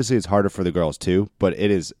obviously it's harder for the girls too, but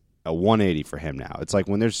it is a 180 for him now. It's like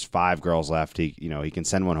when there's 5 girls left, he can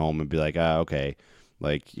send one home and be like, okay,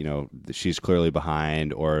 like, she's clearly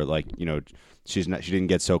behind, or like, she didn't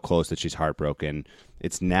get so close that she's heartbroken.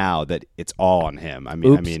 It's now that it's all on him.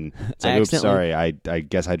 It's like, oops, sorry. I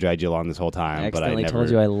guess I dragged you along this whole time, but I never told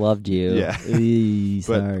you I loved you. Yeah. Sorry.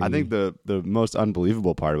 But I think the most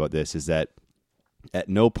unbelievable part about this is that at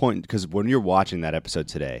no point, because when you're watching that episode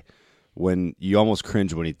today, when you almost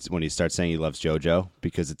cringe when he starts saying he loves JoJo,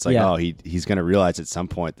 because it's like, he's going to realize at some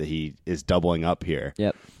point that he is doubling up here.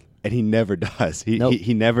 Yep. And he never does. He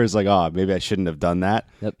never is like, oh, maybe I shouldn't have done that.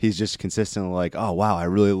 Yep. He's just consistently like, oh, wow, I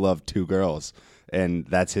really love 2 girls. And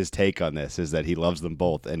that's his take on this, is that he loves them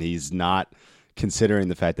both. And he's not considering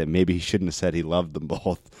the fact that maybe he shouldn't have said he loved them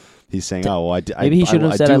both. He's saying, oh, well, maybe he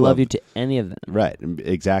shouldn't have said I love you to any of them. Right,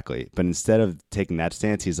 exactly. But instead of taking that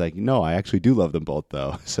stance, he's like, no, I actually do love them both,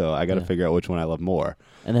 though. So I got to figure out which one I love more.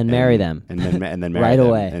 And then marry them. And then marry right them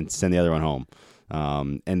away. And send the other one home.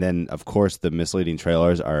 And then, of course, the misleading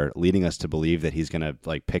trailers are leading us to believe that he's going to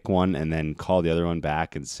like pick one and then call the other one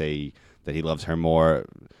back and say that he loves her more.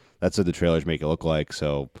 That's what the trailers make it look like.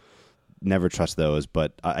 So never trust those.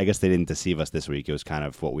 But I guess they didn't deceive us this week. It was kind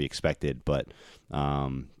of what we expected. But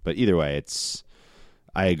either way,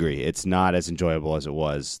 I agree. It's not as enjoyable as it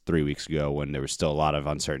was 3 weeks ago when there was still a lot of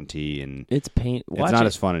uncertainty, and it's not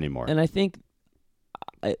as fun anymore. And I think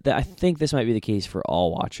this might be the case for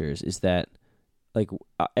all watchers, is that like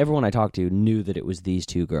everyone I talked to knew that it was these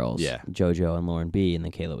 2 girls, JoJo and Lauren B, and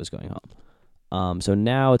then Kayla was going home. So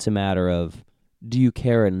now it's a matter of, do you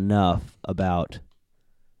care enough about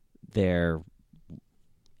their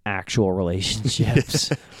actual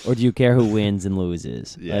relationships, or do you care who wins and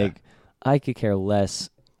loses? Yeah. Like, I could care less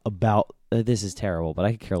about. This is terrible, but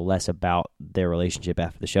I could care less about their relationship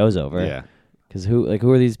after the show's over. Yeah, because who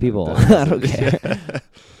are these people? I don't care.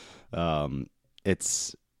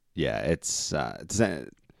 It's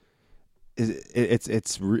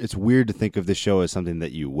weird to think of this show as something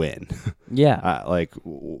that you win. Yeah, like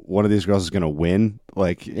one of these girls is going to win.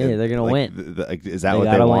 Like, they're going to win. Is that what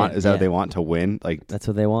they want? Is that what they want to win? Like, that's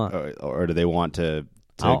what they want. Or do they want to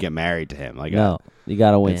to get married to him. Like no, you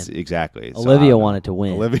got to win. Exactly. So, Olivia wanted to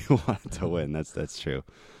win. Olivia wanted to win. That's true.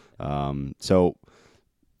 So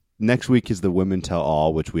next week is the Women Tell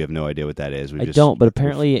All, which we have no idea what that is. But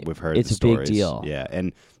apparently we've heard it's the a big stories. deal. Yeah,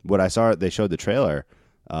 and what I saw, they showed the trailer.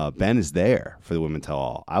 Ben is there for the Women Tell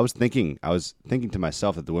All. I was thinking to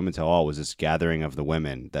myself that the Women Tell All was this gathering of the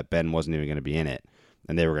women, that Ben wasn't even going to be in it,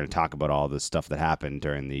 and they were going to talk about all the stuff that happened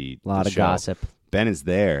during the lot of show. gossip. Ben is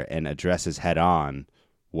there and addresses head on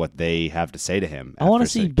what they have to say to him. I want to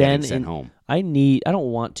after see getting Ben sent in. home. I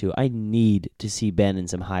don't want to. I need to see Ben in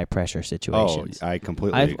some high pressure situations. Oh, I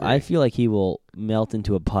completely agree. I feel like he will melt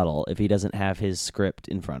into a puddle if he doesn't have his script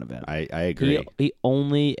in front of him. I agree. He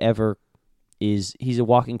only ever he's a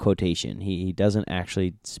walking quotation. He doesn't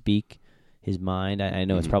actually speak his mind. I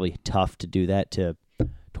know it's probably tough to do that to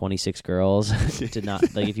 26 girls to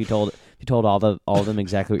not like if you told all of them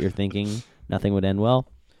exactly what you're thinking, nothing would end well.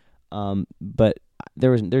 But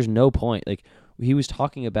there's no point. Like he was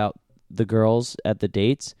talking about the girls at the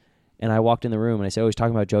dates, and I walked in the room and I said, "Oh, he's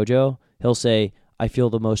talking about JoJo." He'll say, "I feel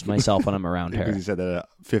the most myself when I'm around her." Because he said that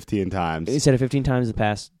 15 times. He said it 15 times the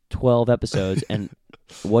past 12 episodes, and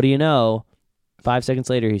what do you know? 5 seconds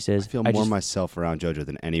later, he says, I feel more myself around JoJo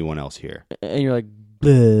than anyone else here. And you're like,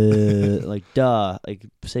 bleh, like, duh. Like,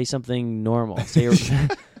 say something normal. Say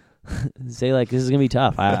like, this is going to be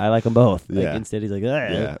tough. I like them both. Like, Yeah. Instead, he's like,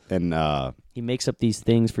 Yeah, and he makes up these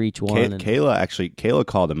things for each one. Kayla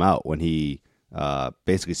called him out when he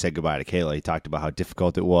basically said goodbye to Kayla. He talked about how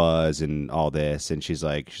difficult it was and all this, and she's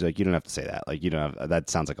like, you don't have to say that. Like, you don't have, that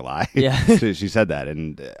sounds like a lie. Yeah. she said that,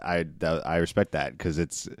 and I respect that because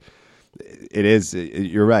it is.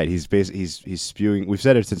 You're right. He's spewing. We've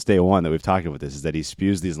said it since day one that we've talked about this. Is that he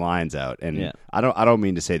spews these lines out, and Yeah. I don't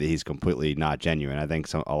mean to say that he's completely not genuine. I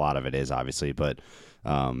think a lot of it is obviously, but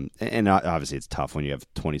and obviously it's tough when you have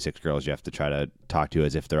 26 girls you have to try to talk to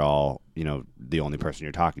as if they're all the only person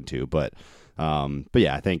you're talking to. But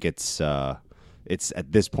yeah, I think it's at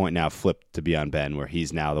this point now flipped to be on Ben, where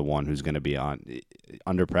he's now the one who's going to be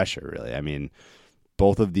under pressure. Really, I mean,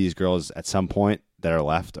 both of these girls at some point that are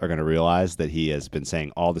left are going to realize that he has been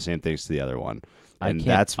saying all the same things to the other one. And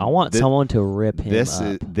I want someone to rip him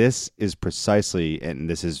up. This is precisely, and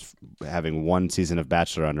this is having one season of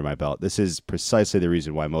Bachelor under my belt, this is precisely the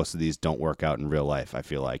reason why most of these don't work out in real life, I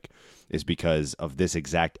feel like, is because of this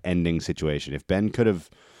exact ending situation. If Ben could have,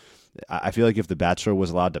 I feel like if The Bachelor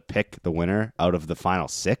was allowed to pick the winner out of the final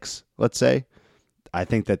 6, let's say, I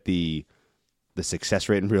think that the success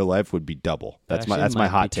rate in real life would be double. That's my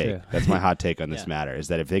hot take. True. That's my hot take on this matter, is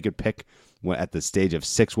that if they could pick at the stage of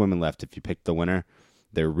 6 women left, if you pick the winner,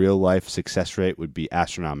 their real life success rate would be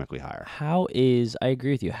astronomically higher. I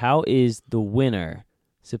agree with you. How is the winner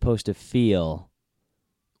supposed to feel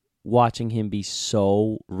watching him be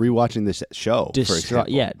so Rewatching this show, for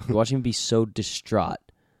example. Yeah, watching him be so distraught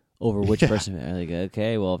over which person. Like,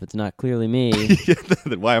 okay, well, if it's not clearly me,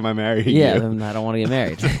 then why am I marrying yeah, you? then I don't want to get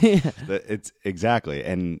married. It's exactly,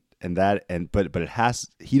 but it has.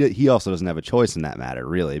 He also doesn't have a choice in that matter,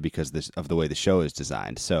 really, because of the way the show is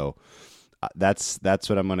designed. So that's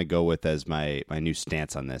what I'm going to go with as my new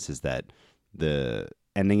stance on this, is that the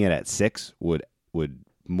ending it at 6 would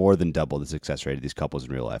more than double the success rate of these couples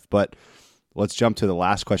in real life. But let's jump to the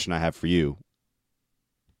last question I have for you.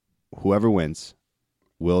 Whoever wins,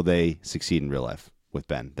 will they succeed in real life with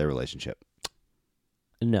Ben, their relationship?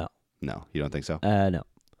 No, you don't think so? no.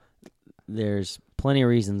 There's plenty of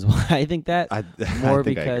reasons why I think that. More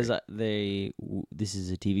because this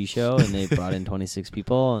is a TV show and they brought in 26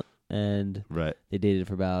 people and Right. they dated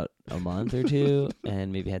for about a month or 2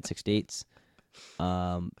 and maybe had 6 dates.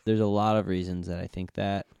 There's a lot of reasons that I think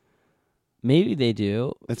that. Maybe they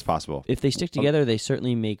do. It's possible. If they stick together, they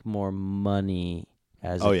certainly make more money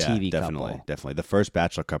as a TV couple. Definitely. The first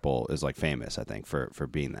Bachelor couple is like famous, I think, for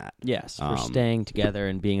being that. Yes, for staying together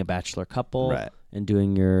and being a Bachelor couple, Right. and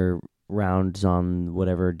doing your rounds on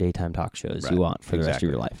whatever daytime talk shows you want for the rest of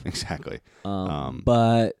your life. Exactly.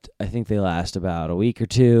 But I think they last about a week or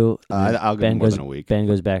 2. I'll give them more than a week. Ben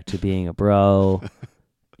goes back to being a bro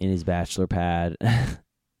in his Bachelor pad.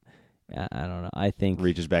 I don't know. I think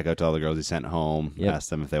Reaches back out to all the girls he sent home, asks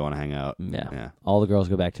them if they want to hang out. Yeah. All the girls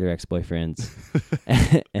go back to their ex-boyfriends,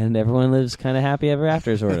 and everyone lives kind of happy ever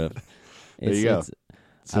after, sort of. There you go.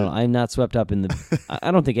 I don't know, I'm not swept up in the.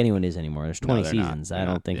 I don't think anyone is anymore. There's 20 they're not. seasons. They're I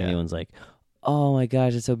don't not. think Yeah. anyone's like, oh my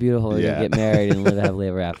gosh, it's so beautiful. They're Yeah. gonna get married and live happily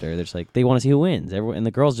ever after. They're just like, they want to see who wins. And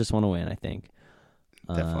the girls just want to win, I think.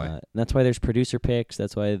 Definitely. That's why there's producer picks.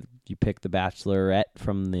 That's why you pick the Bachelorette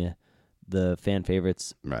from the fan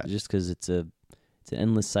favorites, Right. just because it's an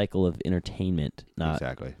endless cycle of entertainment, not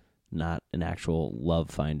Exactly. an actual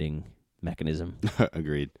love finding mechanism.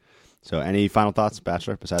 Agreed. So, any final thoughts,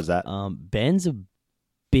 Bachelor? Besides that, Ben's a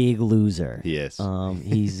big loser. he is.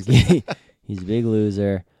 He's he's a big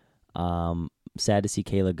loser. Sad to see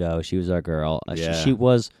Kayla go. She was our girl. Yeah. She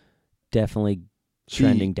was definitely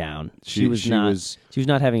trending down. She was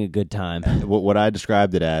not having a good time. What I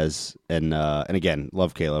described it as, and again,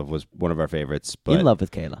 love Kayla, was one of our favorites. But In love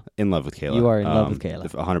with Kayla. In love with Kayla. You are in love with Kayla.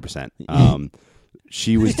 100%.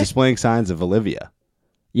 She was displaying signs of Olivia.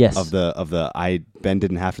 Yes. Of the Ben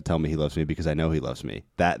didn't have to tell me he loves me because I know he loves me.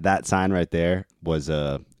 That sign right there was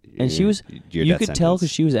and she was. your You death could tell sentence.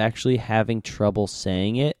 because she was actually having trouble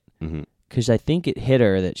saying it. Mhm. Because I think it hit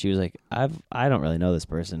her that she was like, I don't really know this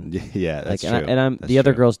person. Yeah, that's like, true. And I'm That's the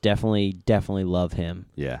other true. girls definitely love him,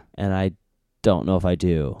 Yeah, and I don't know if I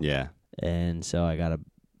do. yeah. And so I gotta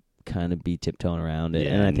kind of be tiptoeing around it.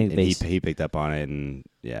 Yeah, and I think he picked up on it, and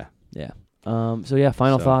yeah, yeah. So yeah,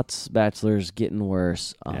 final So- thoughts. Bachelor's getting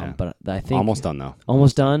worse. Yeah. But I think almost done though.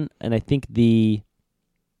 almost done. And I think the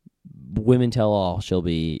women tell all shall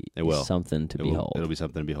be It will. something to behold. It'll be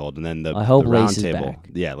something to behold. And then the I hope the Lace round is table. back.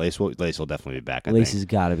 Yeah, Lace will definitely be back. I Lace think. has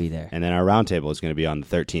got to be there. And then our round table is going to be on the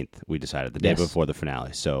 13th. We decided the day Yes. before the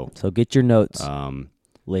finale. So, So get your notes,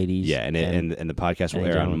 ladies. yeah, and the podcast will and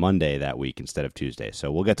air on gentlemen. Monday that week instead of Tuesday.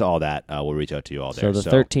 So we'll get to all that. We'll reach out to you all there. So the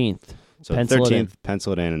 13th. So pencil the it in. 13th,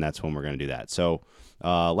 pencil it in, and that's when we're going to do that. So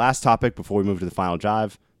last topic before we move to the final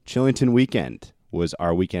drive, Chillington weekend was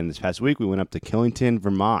our weekend this past week. We went up to Killington,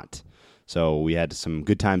 Vermont. So we had some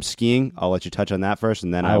good time skiing. I'll let you touch on that first,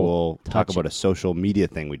 and then I will talk touch about a social media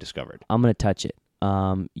thing we discovered. I'm going to touch it.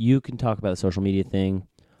 You can talk about the social media thing.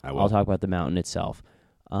 I will. I'll talk about the mountain itself.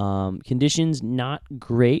 Conditions not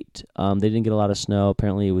great. They didn't get a lot of snow.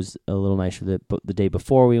 Apparently, it was a little nicer the day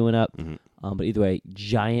before we went up. Mm-hmm. But either way,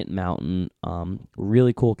 giant mountain.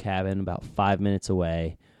 Really cool cabin, about 5 minutes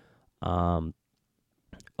away.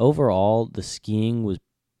 Overall, the skiing was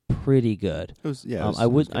pretty good. It was, yeah.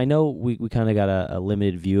 I know we kind of got a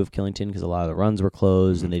limited view of Killington because a lot of the runs were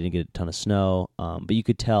closed and they didn't get a ton of snow. But you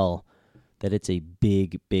could tell that it's a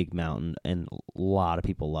big, big mountain, and a lot of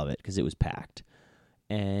people love it because it was packed.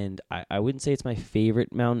 And I wouldn't say it's my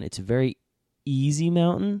favorite mountain. It's a very easy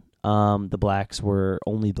mountain. The blacks were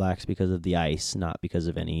only blacks because of the ice, not because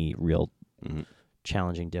of any real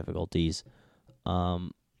challenging difficulties.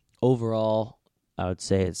 Overall, I would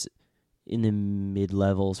say it's in the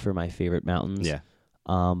mid-levels for my favorite mountains. Yeah.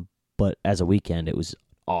 But as a weekend, it was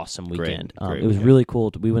awesome weekend. Great It was weekend. really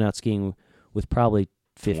cool. We went out skiing with probably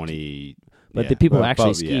 50. 20. But yeah. the people Well, actually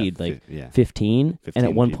above, skied, yeah, like, yeah. 15. 15 And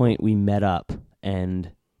at one people. point, we met up,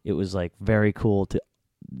 and it was like very cool to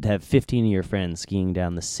have 15 of your friends skiing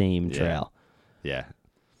down the same Yeah. trail. Yeah.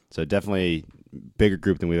 So definitely bigger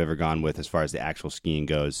group than we've ever gone with as far as the actual skiing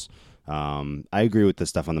goes. I agree with the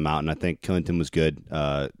stuff on the mountain. I think Killington was good.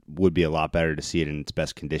 Would be a lot better to see it in its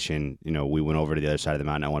best condition. You know, we went over to the other side of the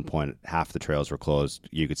mountain at one point. Half the trails were closed.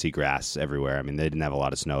 You could see grass everywhere. I mean, they didn't have a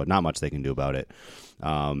lot of snow. Not much they can do about it.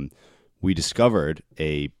 We discovered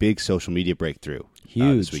a big social media breakthrough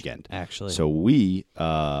Huge this weekend. actually. So we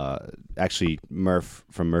actually, Murph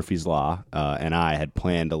from Murphy's Law and I had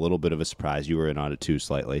planned a little bit of a surprise. You were in on it too,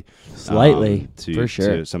 slightly, for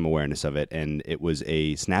sure. to some awareness of it, and it was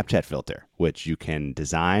a Snapchat filter, which you can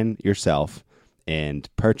design yourself and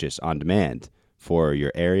purchase on demand for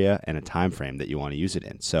your area and a time frame that you want to use it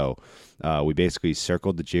in. So we basically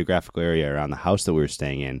circled the geographical area around the house that we were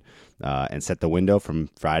staying in and set the window from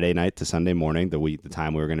Friday night to Sunday morning, the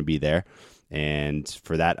time we were going to be there. And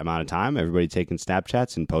for that amount of time, everybody taking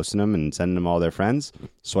Snapchats and posting them and sending them all their friends.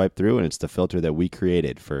 Swipe through, and it's the filter that we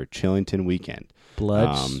created for Chillington weekend.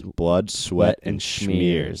 Blood, sweat, and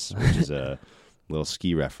schmears, which is a little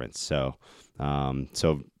ski reference. So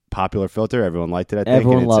popular filter. Everyone liked it, I think.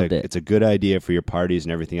 Everyone and loved it. It's a good idea for your parties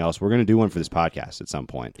and everything else. We're going to do one for this podcast at some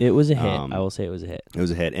point. It was a hit. I will say it was a hit. It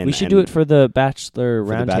was a hit. And, We should do it for the Bachelor for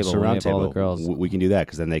the Roundtable. Bachelor when we have all the Roundtable. girls. We can do that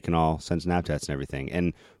because then they can all send Snapchats and everything.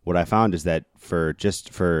 And what I found is that for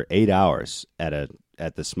 8 hours at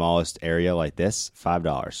the smallest area like this,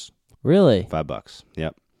 $5. Really? $5.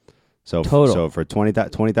 Yep. So Total. So for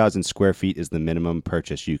 20,000 square feet is the minimum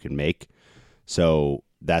purchase you can make. So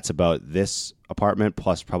that's about this apartment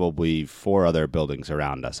plus probably 4 other buildings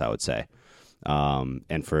around us, I would say.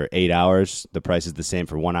 And for 8 hours, the price is the same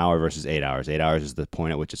for 1 hour versus 8 hours. 8 hours is the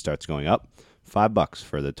point at which it starts going up. $5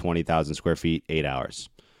 for the 20,000 square feet, 8 hours.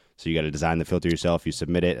 So you got to design the filter yourself. You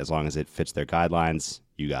submit it. As long as it fits their guidelines,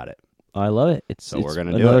 you got it. I love it. It's we're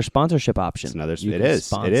gonna do another it. sponsorship option. It's another. You It can is. It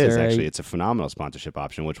sponsor is actually. It's a phenomenal sponsorship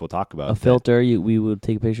option, which we'll talk about. a filter. We would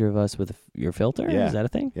take a picture of us with your filter. Yeah. Is that a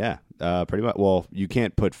thing? Yeah, pretty much. Well, you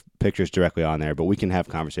can't put pictures directly on there, but we can have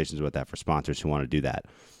conversations about that for sponsors who want to do that.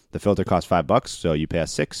 The filter costs $5, so you pay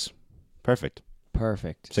us $6. Perfect.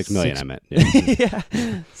 Perfect. 6 million, I meant. Yeah.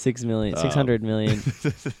 Yeah. 6 million, 600 million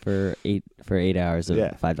for 8 hours of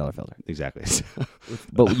Yeah. $5 filter. Exactly.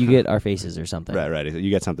 But you get our faces or something. Right. You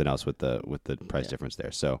get something else with the price difference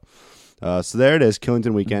there. So there it is,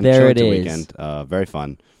 Killington weekend. There it Killington is. weekend. Very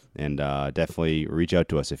fun. And definitely reach out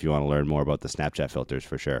to us if you want to learn more about the Snapchat filters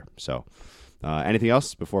for sure. So anything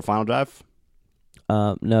else before Final Drive?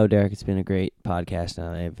 No, Derek, it's been a great podcast, and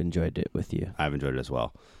I've enjoyed it with you. I've enjoyed it as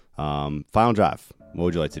well. Final Drive. What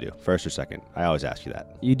would you like to do? First or second? I always ask you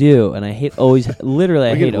that. You do, and I hate always. Literally,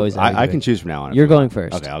 I hate always. I can choose from now on. You're going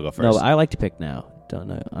first. Okay, I'll go first. No, I like to pick now. Don't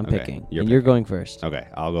know. I'm Okay, picking. you're and you're picking. going first. Okay,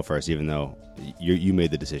 I'll go first, even though you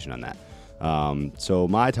made the decision on that. So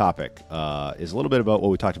my topic is a little bit about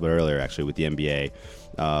what we talked about earlier, actually, with the NBA.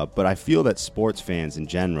 But I feel that sports fans in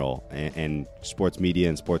general and sports media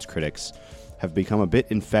and sports critics have become a bit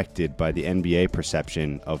infected by the NBA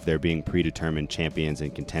perception of there being predetermined champions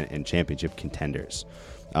and championship contenders.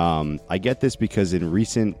 I get this because in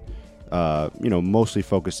recent, mostly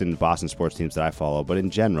focused in Boston sports teams that I follow, but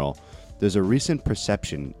in general, there's a recent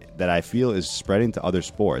perception that I feel is spreading to other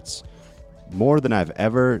sports more than I've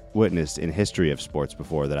ever witnessed in history of sports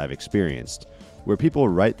before that I've experienced, where people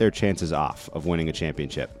write their chances off of winning a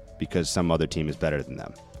championship because some other team is better than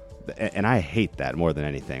them. And I hate that more than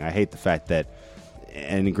anything. I hate the fact that,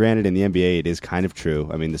 and granted in the NBA it is kind of true.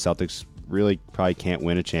 I mean, the Celtics really probably can't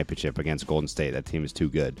win a championship against Golden State. That team is too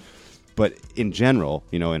good. But in general,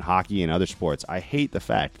 in hockey and other sports, I hate the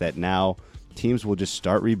fact that now teams will just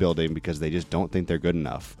start rebuilding because they just don't think they're good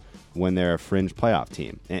enough when they're a fringe playoff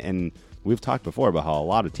team. And we've talked before about how a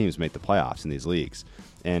lot of teams make the playoffs in these leagues.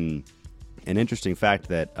 And an interesting fact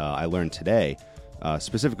that I learned today,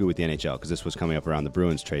 specifically with the NHL, because this was coming up around the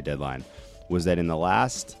Bruins trade deadline, was that in the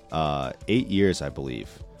last 8 years, I believe,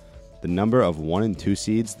 the number of 1 and 2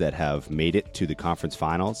 seeds that have made it to the conference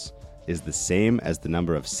finals is the same as the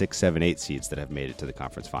number of 6, 7, 8 seeds that have made it to the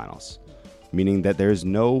conference finals. Meaning that there's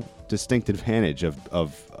no distinct advantage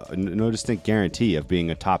no distinct guarantee of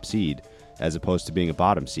being a top seed as opposed to being a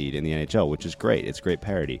bottom seed in the NHL, which is great. It's great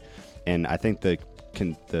parity. And I think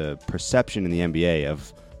the perception in the NBA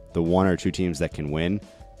of the 1 or 2 teams that can win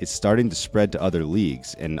is starting to spread to other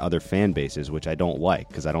leagues and other fan bases, which I don't like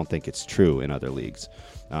because I don't think it's true in other leagues.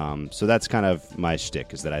 So that's kind of my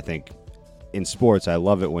shtick, is that I think in sports, I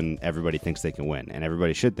love it when everybody thinks they can win, and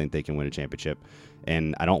everybody should think they can win a championship.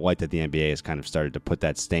 And I don't like that the NBA has kind of started to put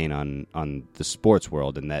that stain on the sports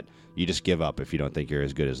world, and that you just give up if you don't think you're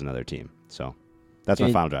as good as another team. So that's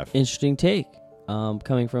my final drive. Interesting take.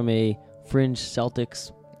 Coming from a fringe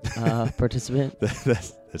Celtics participant.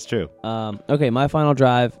 That's true. Okay, my final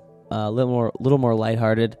drive, a little more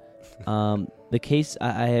lighthearted. The case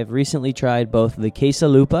I have recently tried both the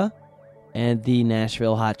quesalupa and the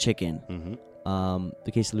Nashville hot chicken. Mm-hmm.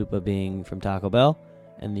 The quesalupa being from Taco Bell,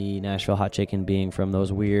 and the Nashville hot chicken being from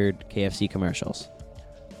those weird KFC commercials,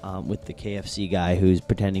 with the KFC guy who's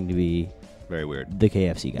pretending to be very weird. The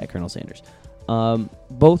KFC guy, Colonel Sanders.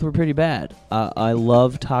 Both were pretty bad. I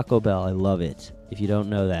love Taco Bell. I love it. If you don't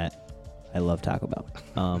know that, I love Taco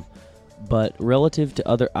Bell. But relative to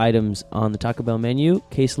other items on the Taco Bell menu,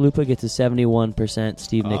 quesalupa gets a 71%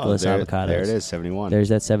 Steve Nicholas avocados. There it is, 71. There's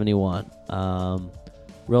that 71.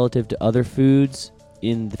 Relative to other foods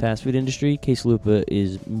in the fast food industry, quesalupa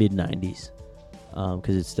is mid-90s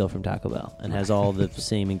because it's still from Taco Bell and has all the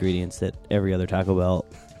same ingredients that every other Taco Bell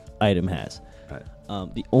item has. Right.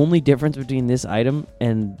 The only difference between this item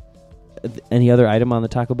and any other item on the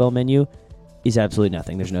Taco Bell menu is absolutely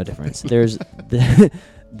nothing. There's no difference. There's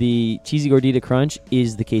the cheesy gordita crunch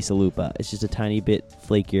is the quesalupa. It's just a tiny bit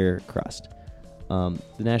flakier crust. The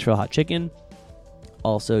Nashville hot chicken,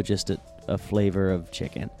 also just a flavor of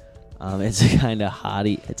chicken. It's kind of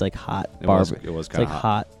hotty. It's like hot barbecue. It was It's kind like of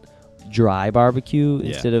hot, dry barbecue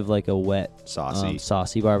Yeah. instead of like a wet, saucy.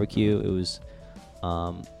 saucy barbecue. It was,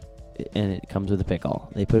 and it comes with a pickle.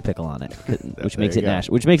 They put a pickle on it, which makes it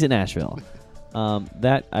Nashville.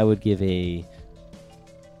 That I would give a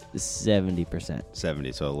 70%.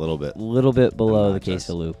 70, so a little bit. Little bit below the Obnoxious.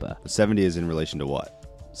 quesalupa. 70 is in relation to what?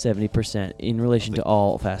 70% in relation to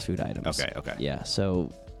all fast food items. Okay. Yeah.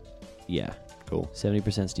 So, yeah. Cool.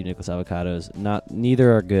 70% Steve Nicholas avocados.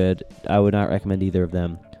 Neither are good. I would not recommend either of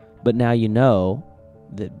them. But now you know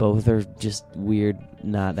that both are just weird,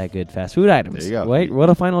 not that good fast food items. There you go. Wait, what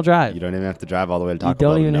a final drive. You don't even have to drive all the way to Taco You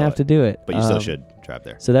Bell. don't even have to do it. But you still should drive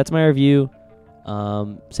there. So that's my review.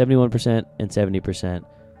 71% and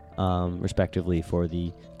 70%, respectively, for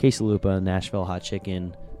the quesalupa Nashville hot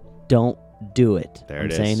chicken. Don't do it. There I'm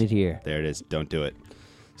it is. saying it here. There it is. Don't do it.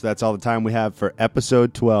 So that's all the time we have for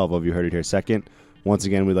episode 12 of You Heard It Here Second. Once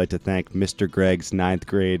again, we'd like to thank Mr. Greg's 9th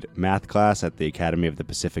grade math class at the Academy of the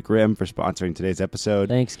Pacific Rim for sponsoring today's episode.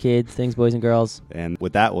 Thanks, kids. Thanks, boys and girls. And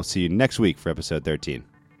with that, we'll see you next week for episode 13.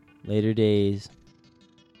 Later days.